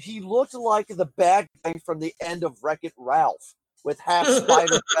 He looked like the bad guy from the end of Wreck-It Ralph with half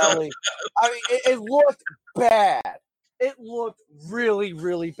spider belly. I mean, it looked bad. It looked really,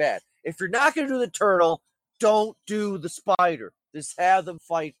 really bad. If you're not gonna do the turtle, don't do the spider. Just have them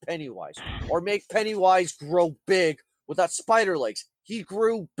fight Pennywise. Or make Pennywise grow big without spider legs. He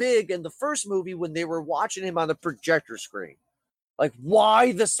grew big in the first movie when they were watching him on the projector screen. Like,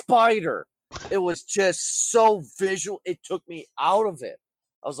 why the spider? It was just so visual. It took me out of it.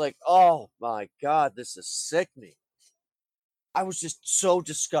 I was like, oh my God, this is sickening. I was just so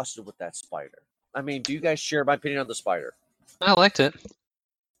disgusted with that spider. I mean, do you guys share my opinion on the spider? I liked it.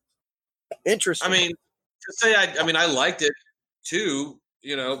 Interesting. I mean, to say I liked it too,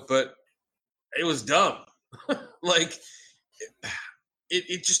 but it was dumb. Like,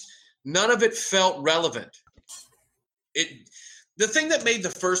 it just, none of it felt relevant. The thing that made the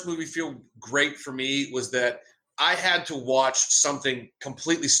first movie feel great for me was that I had to watch something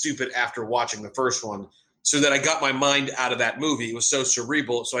completely stupid after watching the first one, so that I got my mind out of that movie. It was so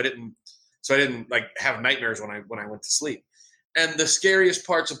cerebral, so I didn't like have nightmares when I went to sleep. And the scariest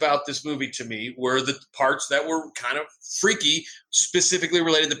parts about this movie to me were the parts that were kind of freaky, specifically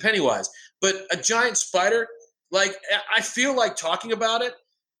related to Pennywise. But a giant spider, like, I feel like talking about it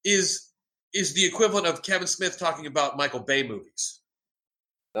is the equivalent of Kevin Smith talking about Michael Bay movies.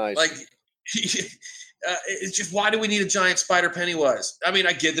 Nice. Like, it's just, why do we need a giant spider Pennywise? I mean,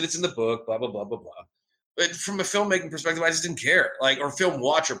 I get that it's in the book, blah, blah, blah, blah, blah. But from a filmmaking perspective, I just didn't care. Like, or film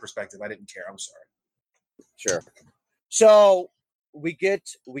watcher perspective, I didn't care. I'm sorry. Sure. So we get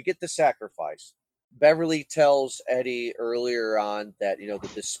the sacrifice. Beverly tells Eddie earlier on that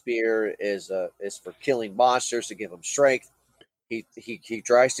that the spear is for killing monsters to give him strength. He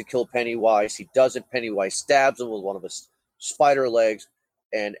tries to kill Pennywise. He doesn't. Pennywise stabs him with one of his spider legs,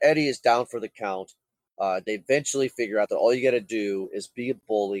 and Eddie is down for the count. They eventually figure out that all you got to do is be a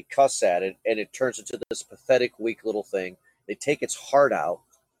bully, cuss at it, and it turns into this pathetic, weak little thing. They take its heart out,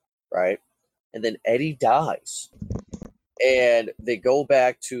 right? And then Eddie dies. And they go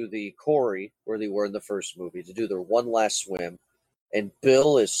back to the quarry where they were in the first movie to do their one last swim. And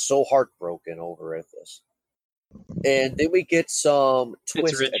Bill is so heartbroken over this. And then we get some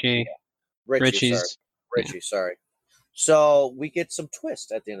twist. It's Richie. Richie, sorry. So we get some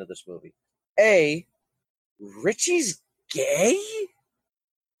twist at the end of this movie. Richie's gay?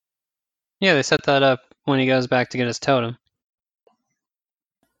 Yeah, they set that up when he goes back to get his totem.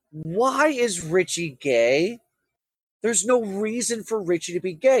 Why is Richie gay? There's no reason for Richie to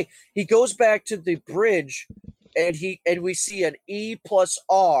be gay. He goes back to the bridge, and we see an E plus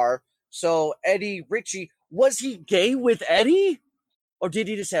R. So Richie, was he gay with Eddie? Or did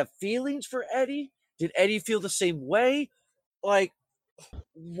he just have feelings for Eddie? Did Eddie feel the same way? Like,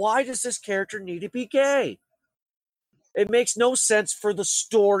 why does this character need to be gay? It makes no sense for the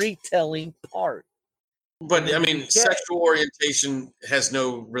storytelling part. But, I mean, sexual orientation has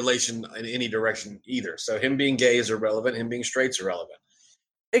no relation in any direction either. So him being gay is irrelevant. Him being straight's irrelevant.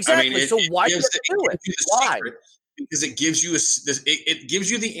 Exactly. I mean, so why do you do it? Why? Because it gives you it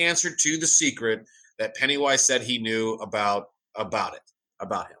gives you the answer to the secret that Pennywise said he knew about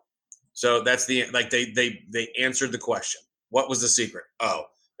him. So that's they answered the question. What was the secret? Oh,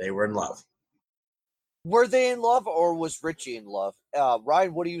 they were in love. Were they in love, or was Richie in love?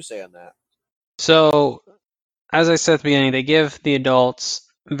 Ryan, what do you say on that? So, as I said at the beginning, they give the adults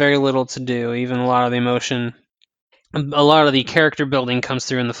very little to do. Even a lot of the emotion, a lot of the character building comes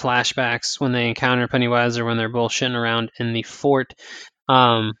through in the flashbacks when they encounter Pennywise or when they're bullshitting around in the fort.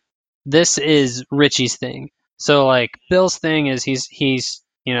 This is Richie's thing. So like Bill's thing is he's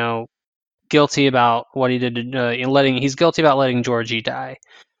guilty about what he did. He's guilty about letting Georgie die.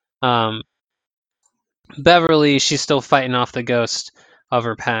 Beverly, she's still fighting off the ghost of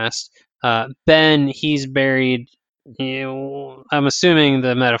her past. Ben, he's buried. I'm assuming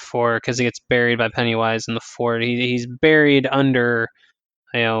the metaphor because he gets buried by Pennywise in the fort. He's buried under,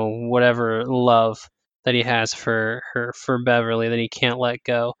 whatever love that he has for Beverly that he can't let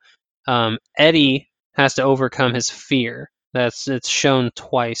go. Eddie has to overcome his fear. It's shown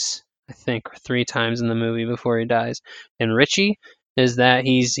twice, I think, or 3 times in the movie before he dies. And Richie is that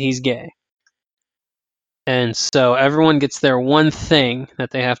he's gay. And so everyone gets their one thing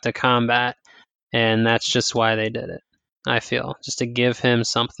that they have to combat, and that's just why they did it. I feel just to give him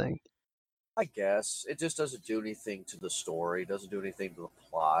something. I guess it just doesn't do anything to the story. Doesn't do anything to the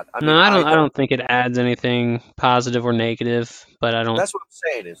plot. I don't think it adds anything positive or negative, but I don't. That's what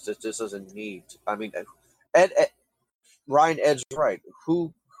I'm saying. Is this doesn't need. I mean, Ed's right.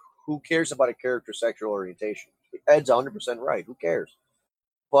 Who cares about a character's sexual orientation? Ed's 100% right. Who cares?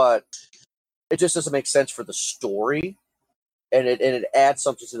 But it just doesn't make sense for the story, and it adds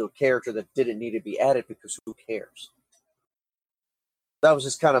something to the character that didn't need to be added because who cares? That was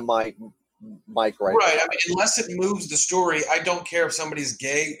just kind of my gripe. Right. I mean, unless it moves the story, I don't care if somebody's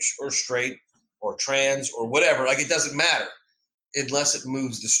gay or straight or trans or whatever. Like, it doesn't matter unless it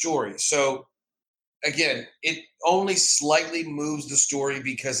moves the story. So, again, it only slightly moves the story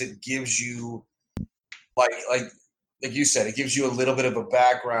because it gives you, like you said, it gives you a little bit of a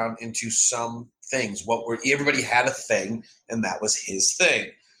background into some things. Everybody had a thing, and that was his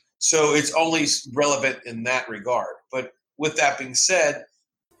thing. So it's only relevant in that regard. But with that being said,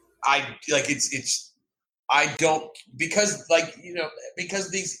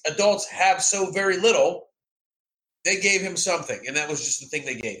 because these adults have so very little, they gave him something, and that was just the thing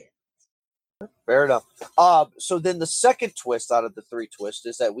they gave him. Fair enough. So then the second twist out of the 3 twists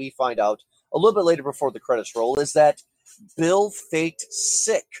is that we find out a little bit later before the credits roll is that Bill faked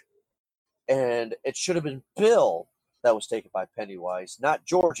sick, and it should have been Bill that was taken by Pennywise, not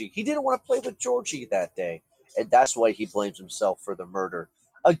Georgie. He didn't want to play with Georgie that day, and that's why he blames himself for the murder.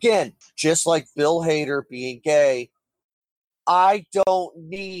 Again, just like Bill Hader being gay, I don't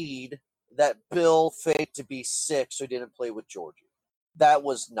need that Bill faked to be sick so he didn't play with Georgie. That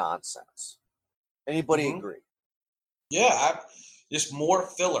was nonsense. Anybody agree? Yeah, just more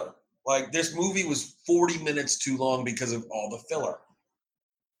filler. Like, this movie was 40 minutes too long because of all the filler.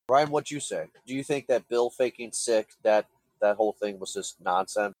 Ryan, what you say? Do you think that Bill faking sick, that whole thing was just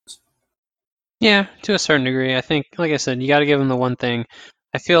nonsense? Yeah, to a certain degree. I think, like I said, you got to give him the one thing.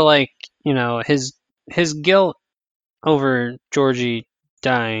 I feel like, his guilt over Georgie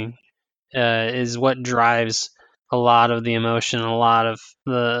dying is what drives a lot of the emotion, a lot of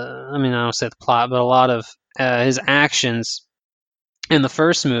I don't say the plot, but a lot of his actions in the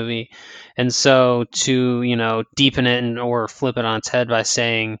first movie. And so to, deepen it or flip it on its head by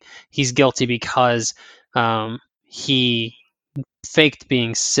saying he's guilty because he faked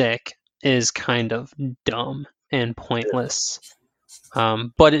being sick is kind of dumb and pointless.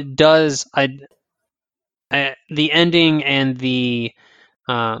 But it does, the ending and the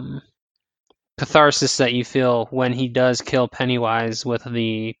catharsis that you feel when he does kill Pennywise with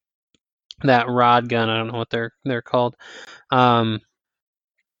that rod gun. I don't know what they're called.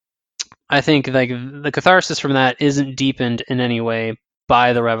 I think like the catharsis from that isn't deepened in any way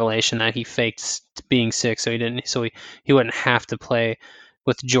by the revelation that he faked being sick, so he wouldn't have to play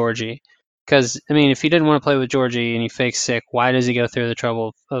with Georgie. Because if he didn't want to play with Georgie and he fakes sick, why does he go through the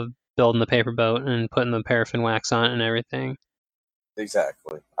trouble of building the paper boat and putting the paraffin wax on it and everything?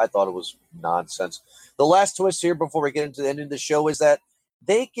 Exactly. I thought it was nonsense. The last twist here before we get into the end of the show is that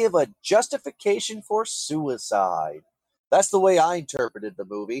they give a justification for suicide. That's the way I interpreted the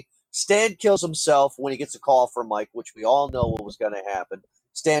movie. Stan kills himself when he gets a call from Mike, which we all know what was going to happen.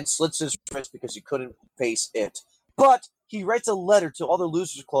 Stan slits his wrist because he couldn't face it. But he writes a letter to all the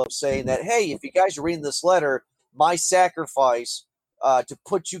Losers Club saying that, hey, if you guys are reading this letter, my sacrifice to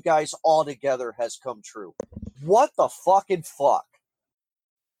put you guys all together has come true. What the fucking fuck?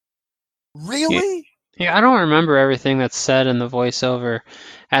 Really? Yeah, I don't remember everything that's said in the voiceover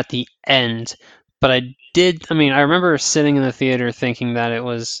at the end, but I remember sitting in the theater thinking that it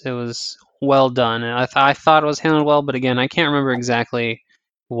was well done, and I thought it was handled well, but again, I can't remember exactly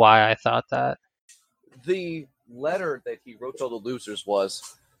why I thought that. The letter that he wrote to all the losers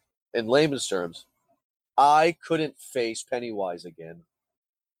was, in layman's terms, I couldn't face Pennywise again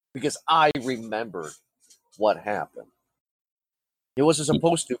because I remembered what happened. He wasn't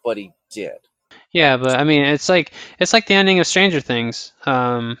supposed to, but he did. Yeah, but it's like the ending of Stranger Things,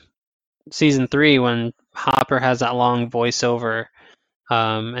 season 3, when Hopper has that long voiceover,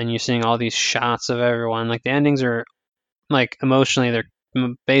 and you're seeing all these shots of everyone. Like the endings are like emotionally they're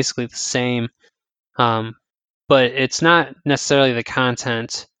basically the same, but it's not necessarily the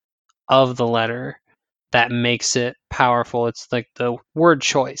content of the letter that makes it powerful. It's like the word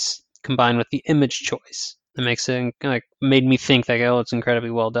choice combined with the image choice that makes it like made me think that it's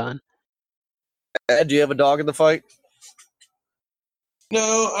incredibly well done. Ed, do you have a dog in the fight?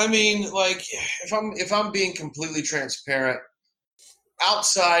 No, I mean, like, if I'm being completely transparent,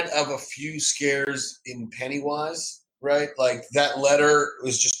 outside of a few scares in Pennywise, right? Like that letter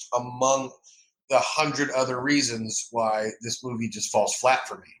was just among the 100 other reasons why this movie just falls flat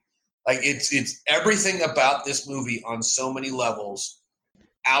for me. Like it's everything about this movie on so many levels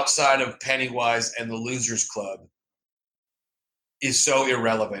outside of Pennywise and the Losers Club is so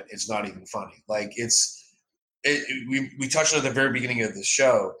irrelevant. It's not even funny. Like we touched on at the very beginning of the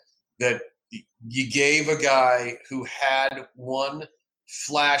show that you gave a guy who had one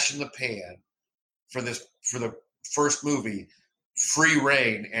flash in the pan for the first movie free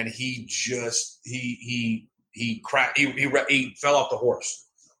reign, and he fell off the horse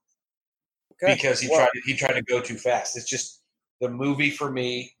because he tried to go too fast. It's just the movie for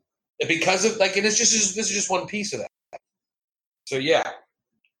me because of like, and this is just one piece of that. So yeah.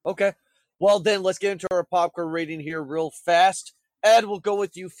 Okay. Well, then let's get into our popcorn rating here real fast. Ed, we'll go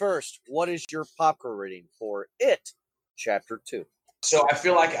with you first. What is your popcorn rating for It Chapter 2? So I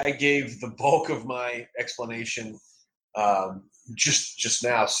feel like I gave the bulk of my explanation just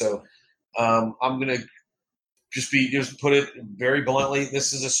now. So I'm gonna just put it very bluntly.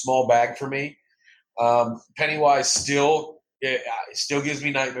 This is a small bag for me. Pennywise still gives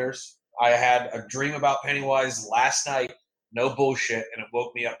me nightmares. I had a dream about Pennywise last night. No bullshit, and it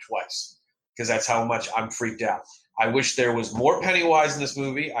woke me up twice because that's how much I'm freaked out. I wish there was more Pennywise in this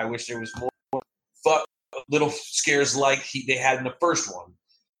movie. I wish there was more little scares like they had in the first one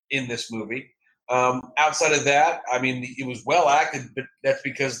in this movie. Outside of that, I mean, it was well acted, but that's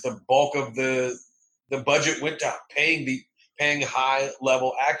because the bulk of the budget went to paying high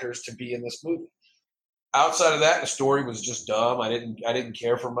level actors to be in this movie. Outside of that, the story was just dumb. I didn't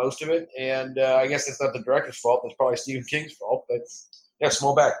care for most of it, and I guess that's not the director's fault. That's probably Stephen King's fault. But yeah,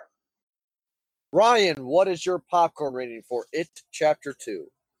 small bag. Ryan, what is your popcorn rating for It Chapter 2?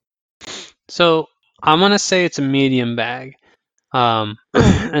 So I'm gonna say it's a medium bag, and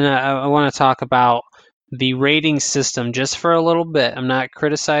I want to talk about the rating system just for a little bit. I'm not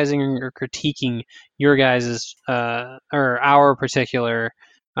criticizing or critiquing your guys's or our particular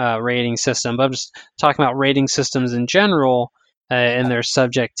rating system, but I'm just talking about rating systems in general and their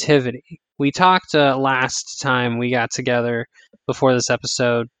subjectivity. We talked last time we got together before this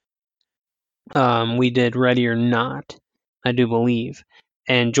episode. We did Ready or Not, I do believe,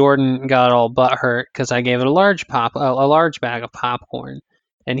 and Jordan got all butthurt because I gave it a large bag of popcorn.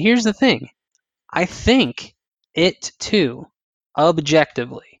 And here's the thing. I think It Too,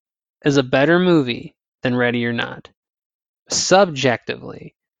 objectively, is a better movie than Ready or Not.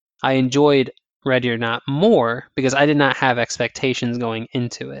 Subjectively, I enjoyed Ready or Not more because I did not have expectations going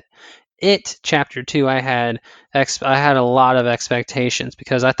into it. It Chapter 2, I had a lot of expectations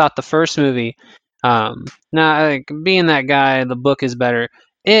because I thought the first movie, now being that guy, the book is better.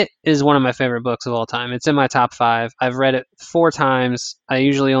 It is one of my favorite books of all time. It's in my top 5. I've read it 4 times. I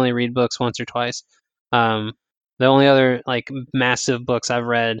usually only read books once or twice. The only other like massive books I've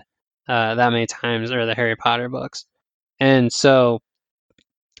read that many times are the Harry Potter books. And so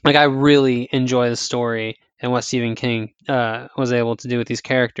like I really enjoy the story and what Stephen King was able to do with these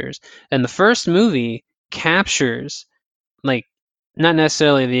characters. And the first movie captures like not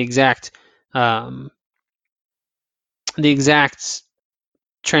necessarily the exact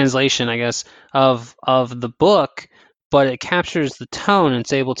translation, I guess, of the book, but it captures the tone and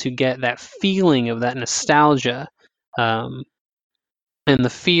it's able to get that feeling of that nostalgia and the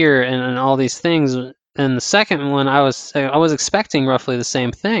fear and all these things. And the second one, I was expecting roughly the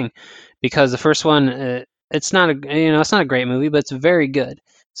same thing, because the first one, it's not a great movie, but it's very good.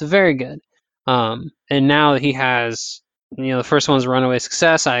 It's very good. And now that he has, the first one's a runaway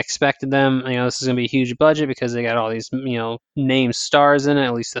success. I expected them. This is gonna be a huge budget because they got all these, named stars in it.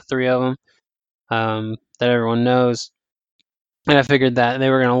 At least the 3 of them that everyone knows. And I figured that they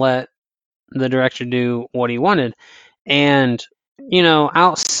were gonna let the director do what he wanted. And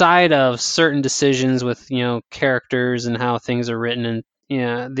outside of certain decisions with characters and how things are written,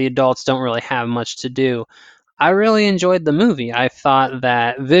 and the adults don't really have much to do, I really enjoyed the movie. I thought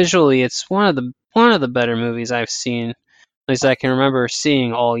that visually it's one of the better movies I've seen, at least I can remember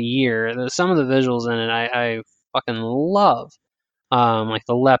seeing all year. Some of the visuals in it I fucking love. Like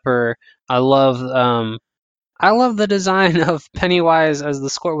the leper. I love I love the design of Pennywise as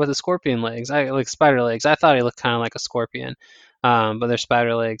with the scorpion legs. I like spider legs. I thought he looked kind of like a scorpion, but they're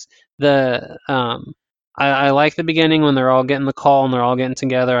spider legs. I like the beginning when they're all getting the call and they're all getting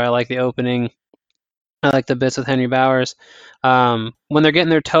together. I like the opening. I like the bits with Henry Bowers. When they're getting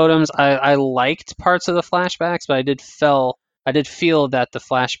their totems, I liked parts of the flashbacks, but I did feel that the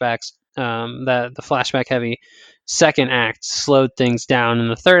flashbacks, that the flashback heavy second act slowed things down, and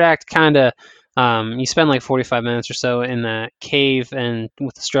the third act kind of, you spend like 45 minutes or so in that cave and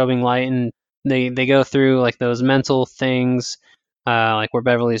with the strobing light, and they go through like those mental things, like where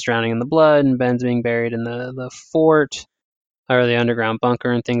Beverly's drowning in the blood and Ben's being buried in the fort or the underground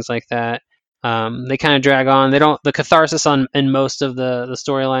bunker and things like that. They kind of drag on. They don't. The catharsis in most of the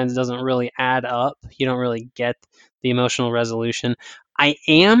storylines doesn't really add up. You don't really get the emotional resolution. I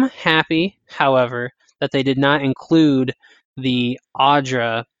am happy, however, that they did not include the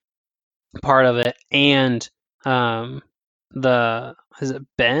Audra part of it and the is it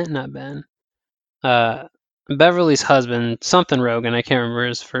Ben? Not Ben. Beverly's husband, something Rogan. I can't remember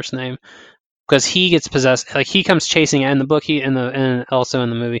his first name. Because he gets possessed, like he comes chasing in the book, and also in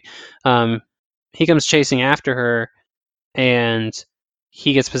the movie, he comes chasing after her, and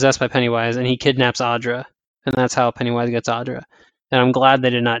he gets possessed by Pennywise, and he kidnaps Audra, and that's how Pennywise gets Audra. And I'm glad they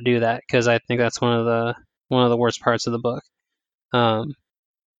did not do that because I think that's one of the worst parts of the book.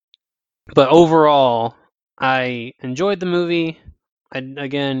 But overall, I enjoyed the movie.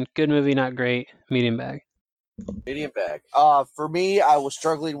 Again, good movie, not great. Medium bag. Medium bag. For me, I was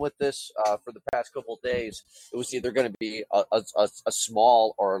struggling with this for the past couple of days. It was either going to be a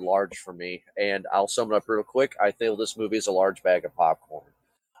small or a large for me, and I'll sum it up real quick. I feel this movie is a large bag of popcorn.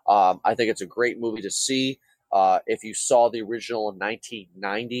 I think it's a great movie to see. If you saw the original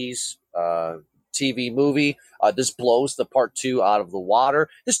 1990s TV movie, this blows the part 2 out of the water.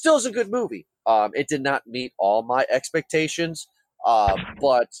 This still is a good movie. It did not meet all my expectations,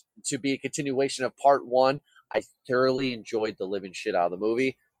 but to be a continuation of part 1, I thoroughly enjoyed the living shit out of the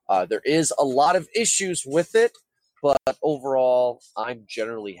movie. There is a lot of issues with it, but overall, I'm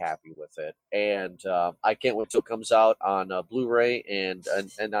generally happy with it. And I can't wait till it comes out on Blu-ray and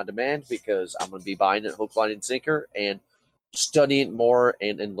on demand because I'm going to be buying it hook, line, and sinker and studying more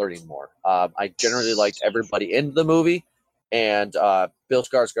and learning more. I generally liked everybody in the movie, and Bill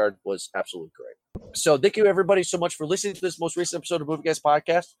Skarsgård was absolutely great. So thank you, everybody, so much for listening to this most recent episode of Movie Guys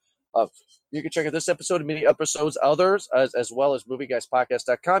Podcast. You can check out this episode and many episodes others, as well as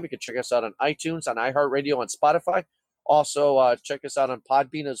movieguyspodcast.com. You can check us out on iTunes, on iHeartRadio, on Spotify. Also, check us out on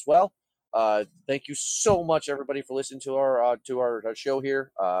Podbean as well. Thank you so much, everybody, for listening to our show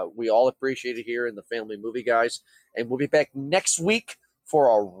here. We all appreciate it here in the Family Movie Guys. And we'll be back next week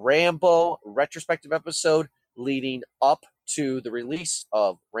for a Rambo retrospective episode leading up to the release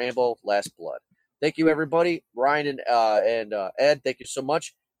of Rambo Last Blood. Thank you, everybody. Ryan and Ed, thank you so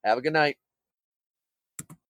much. Have a good night.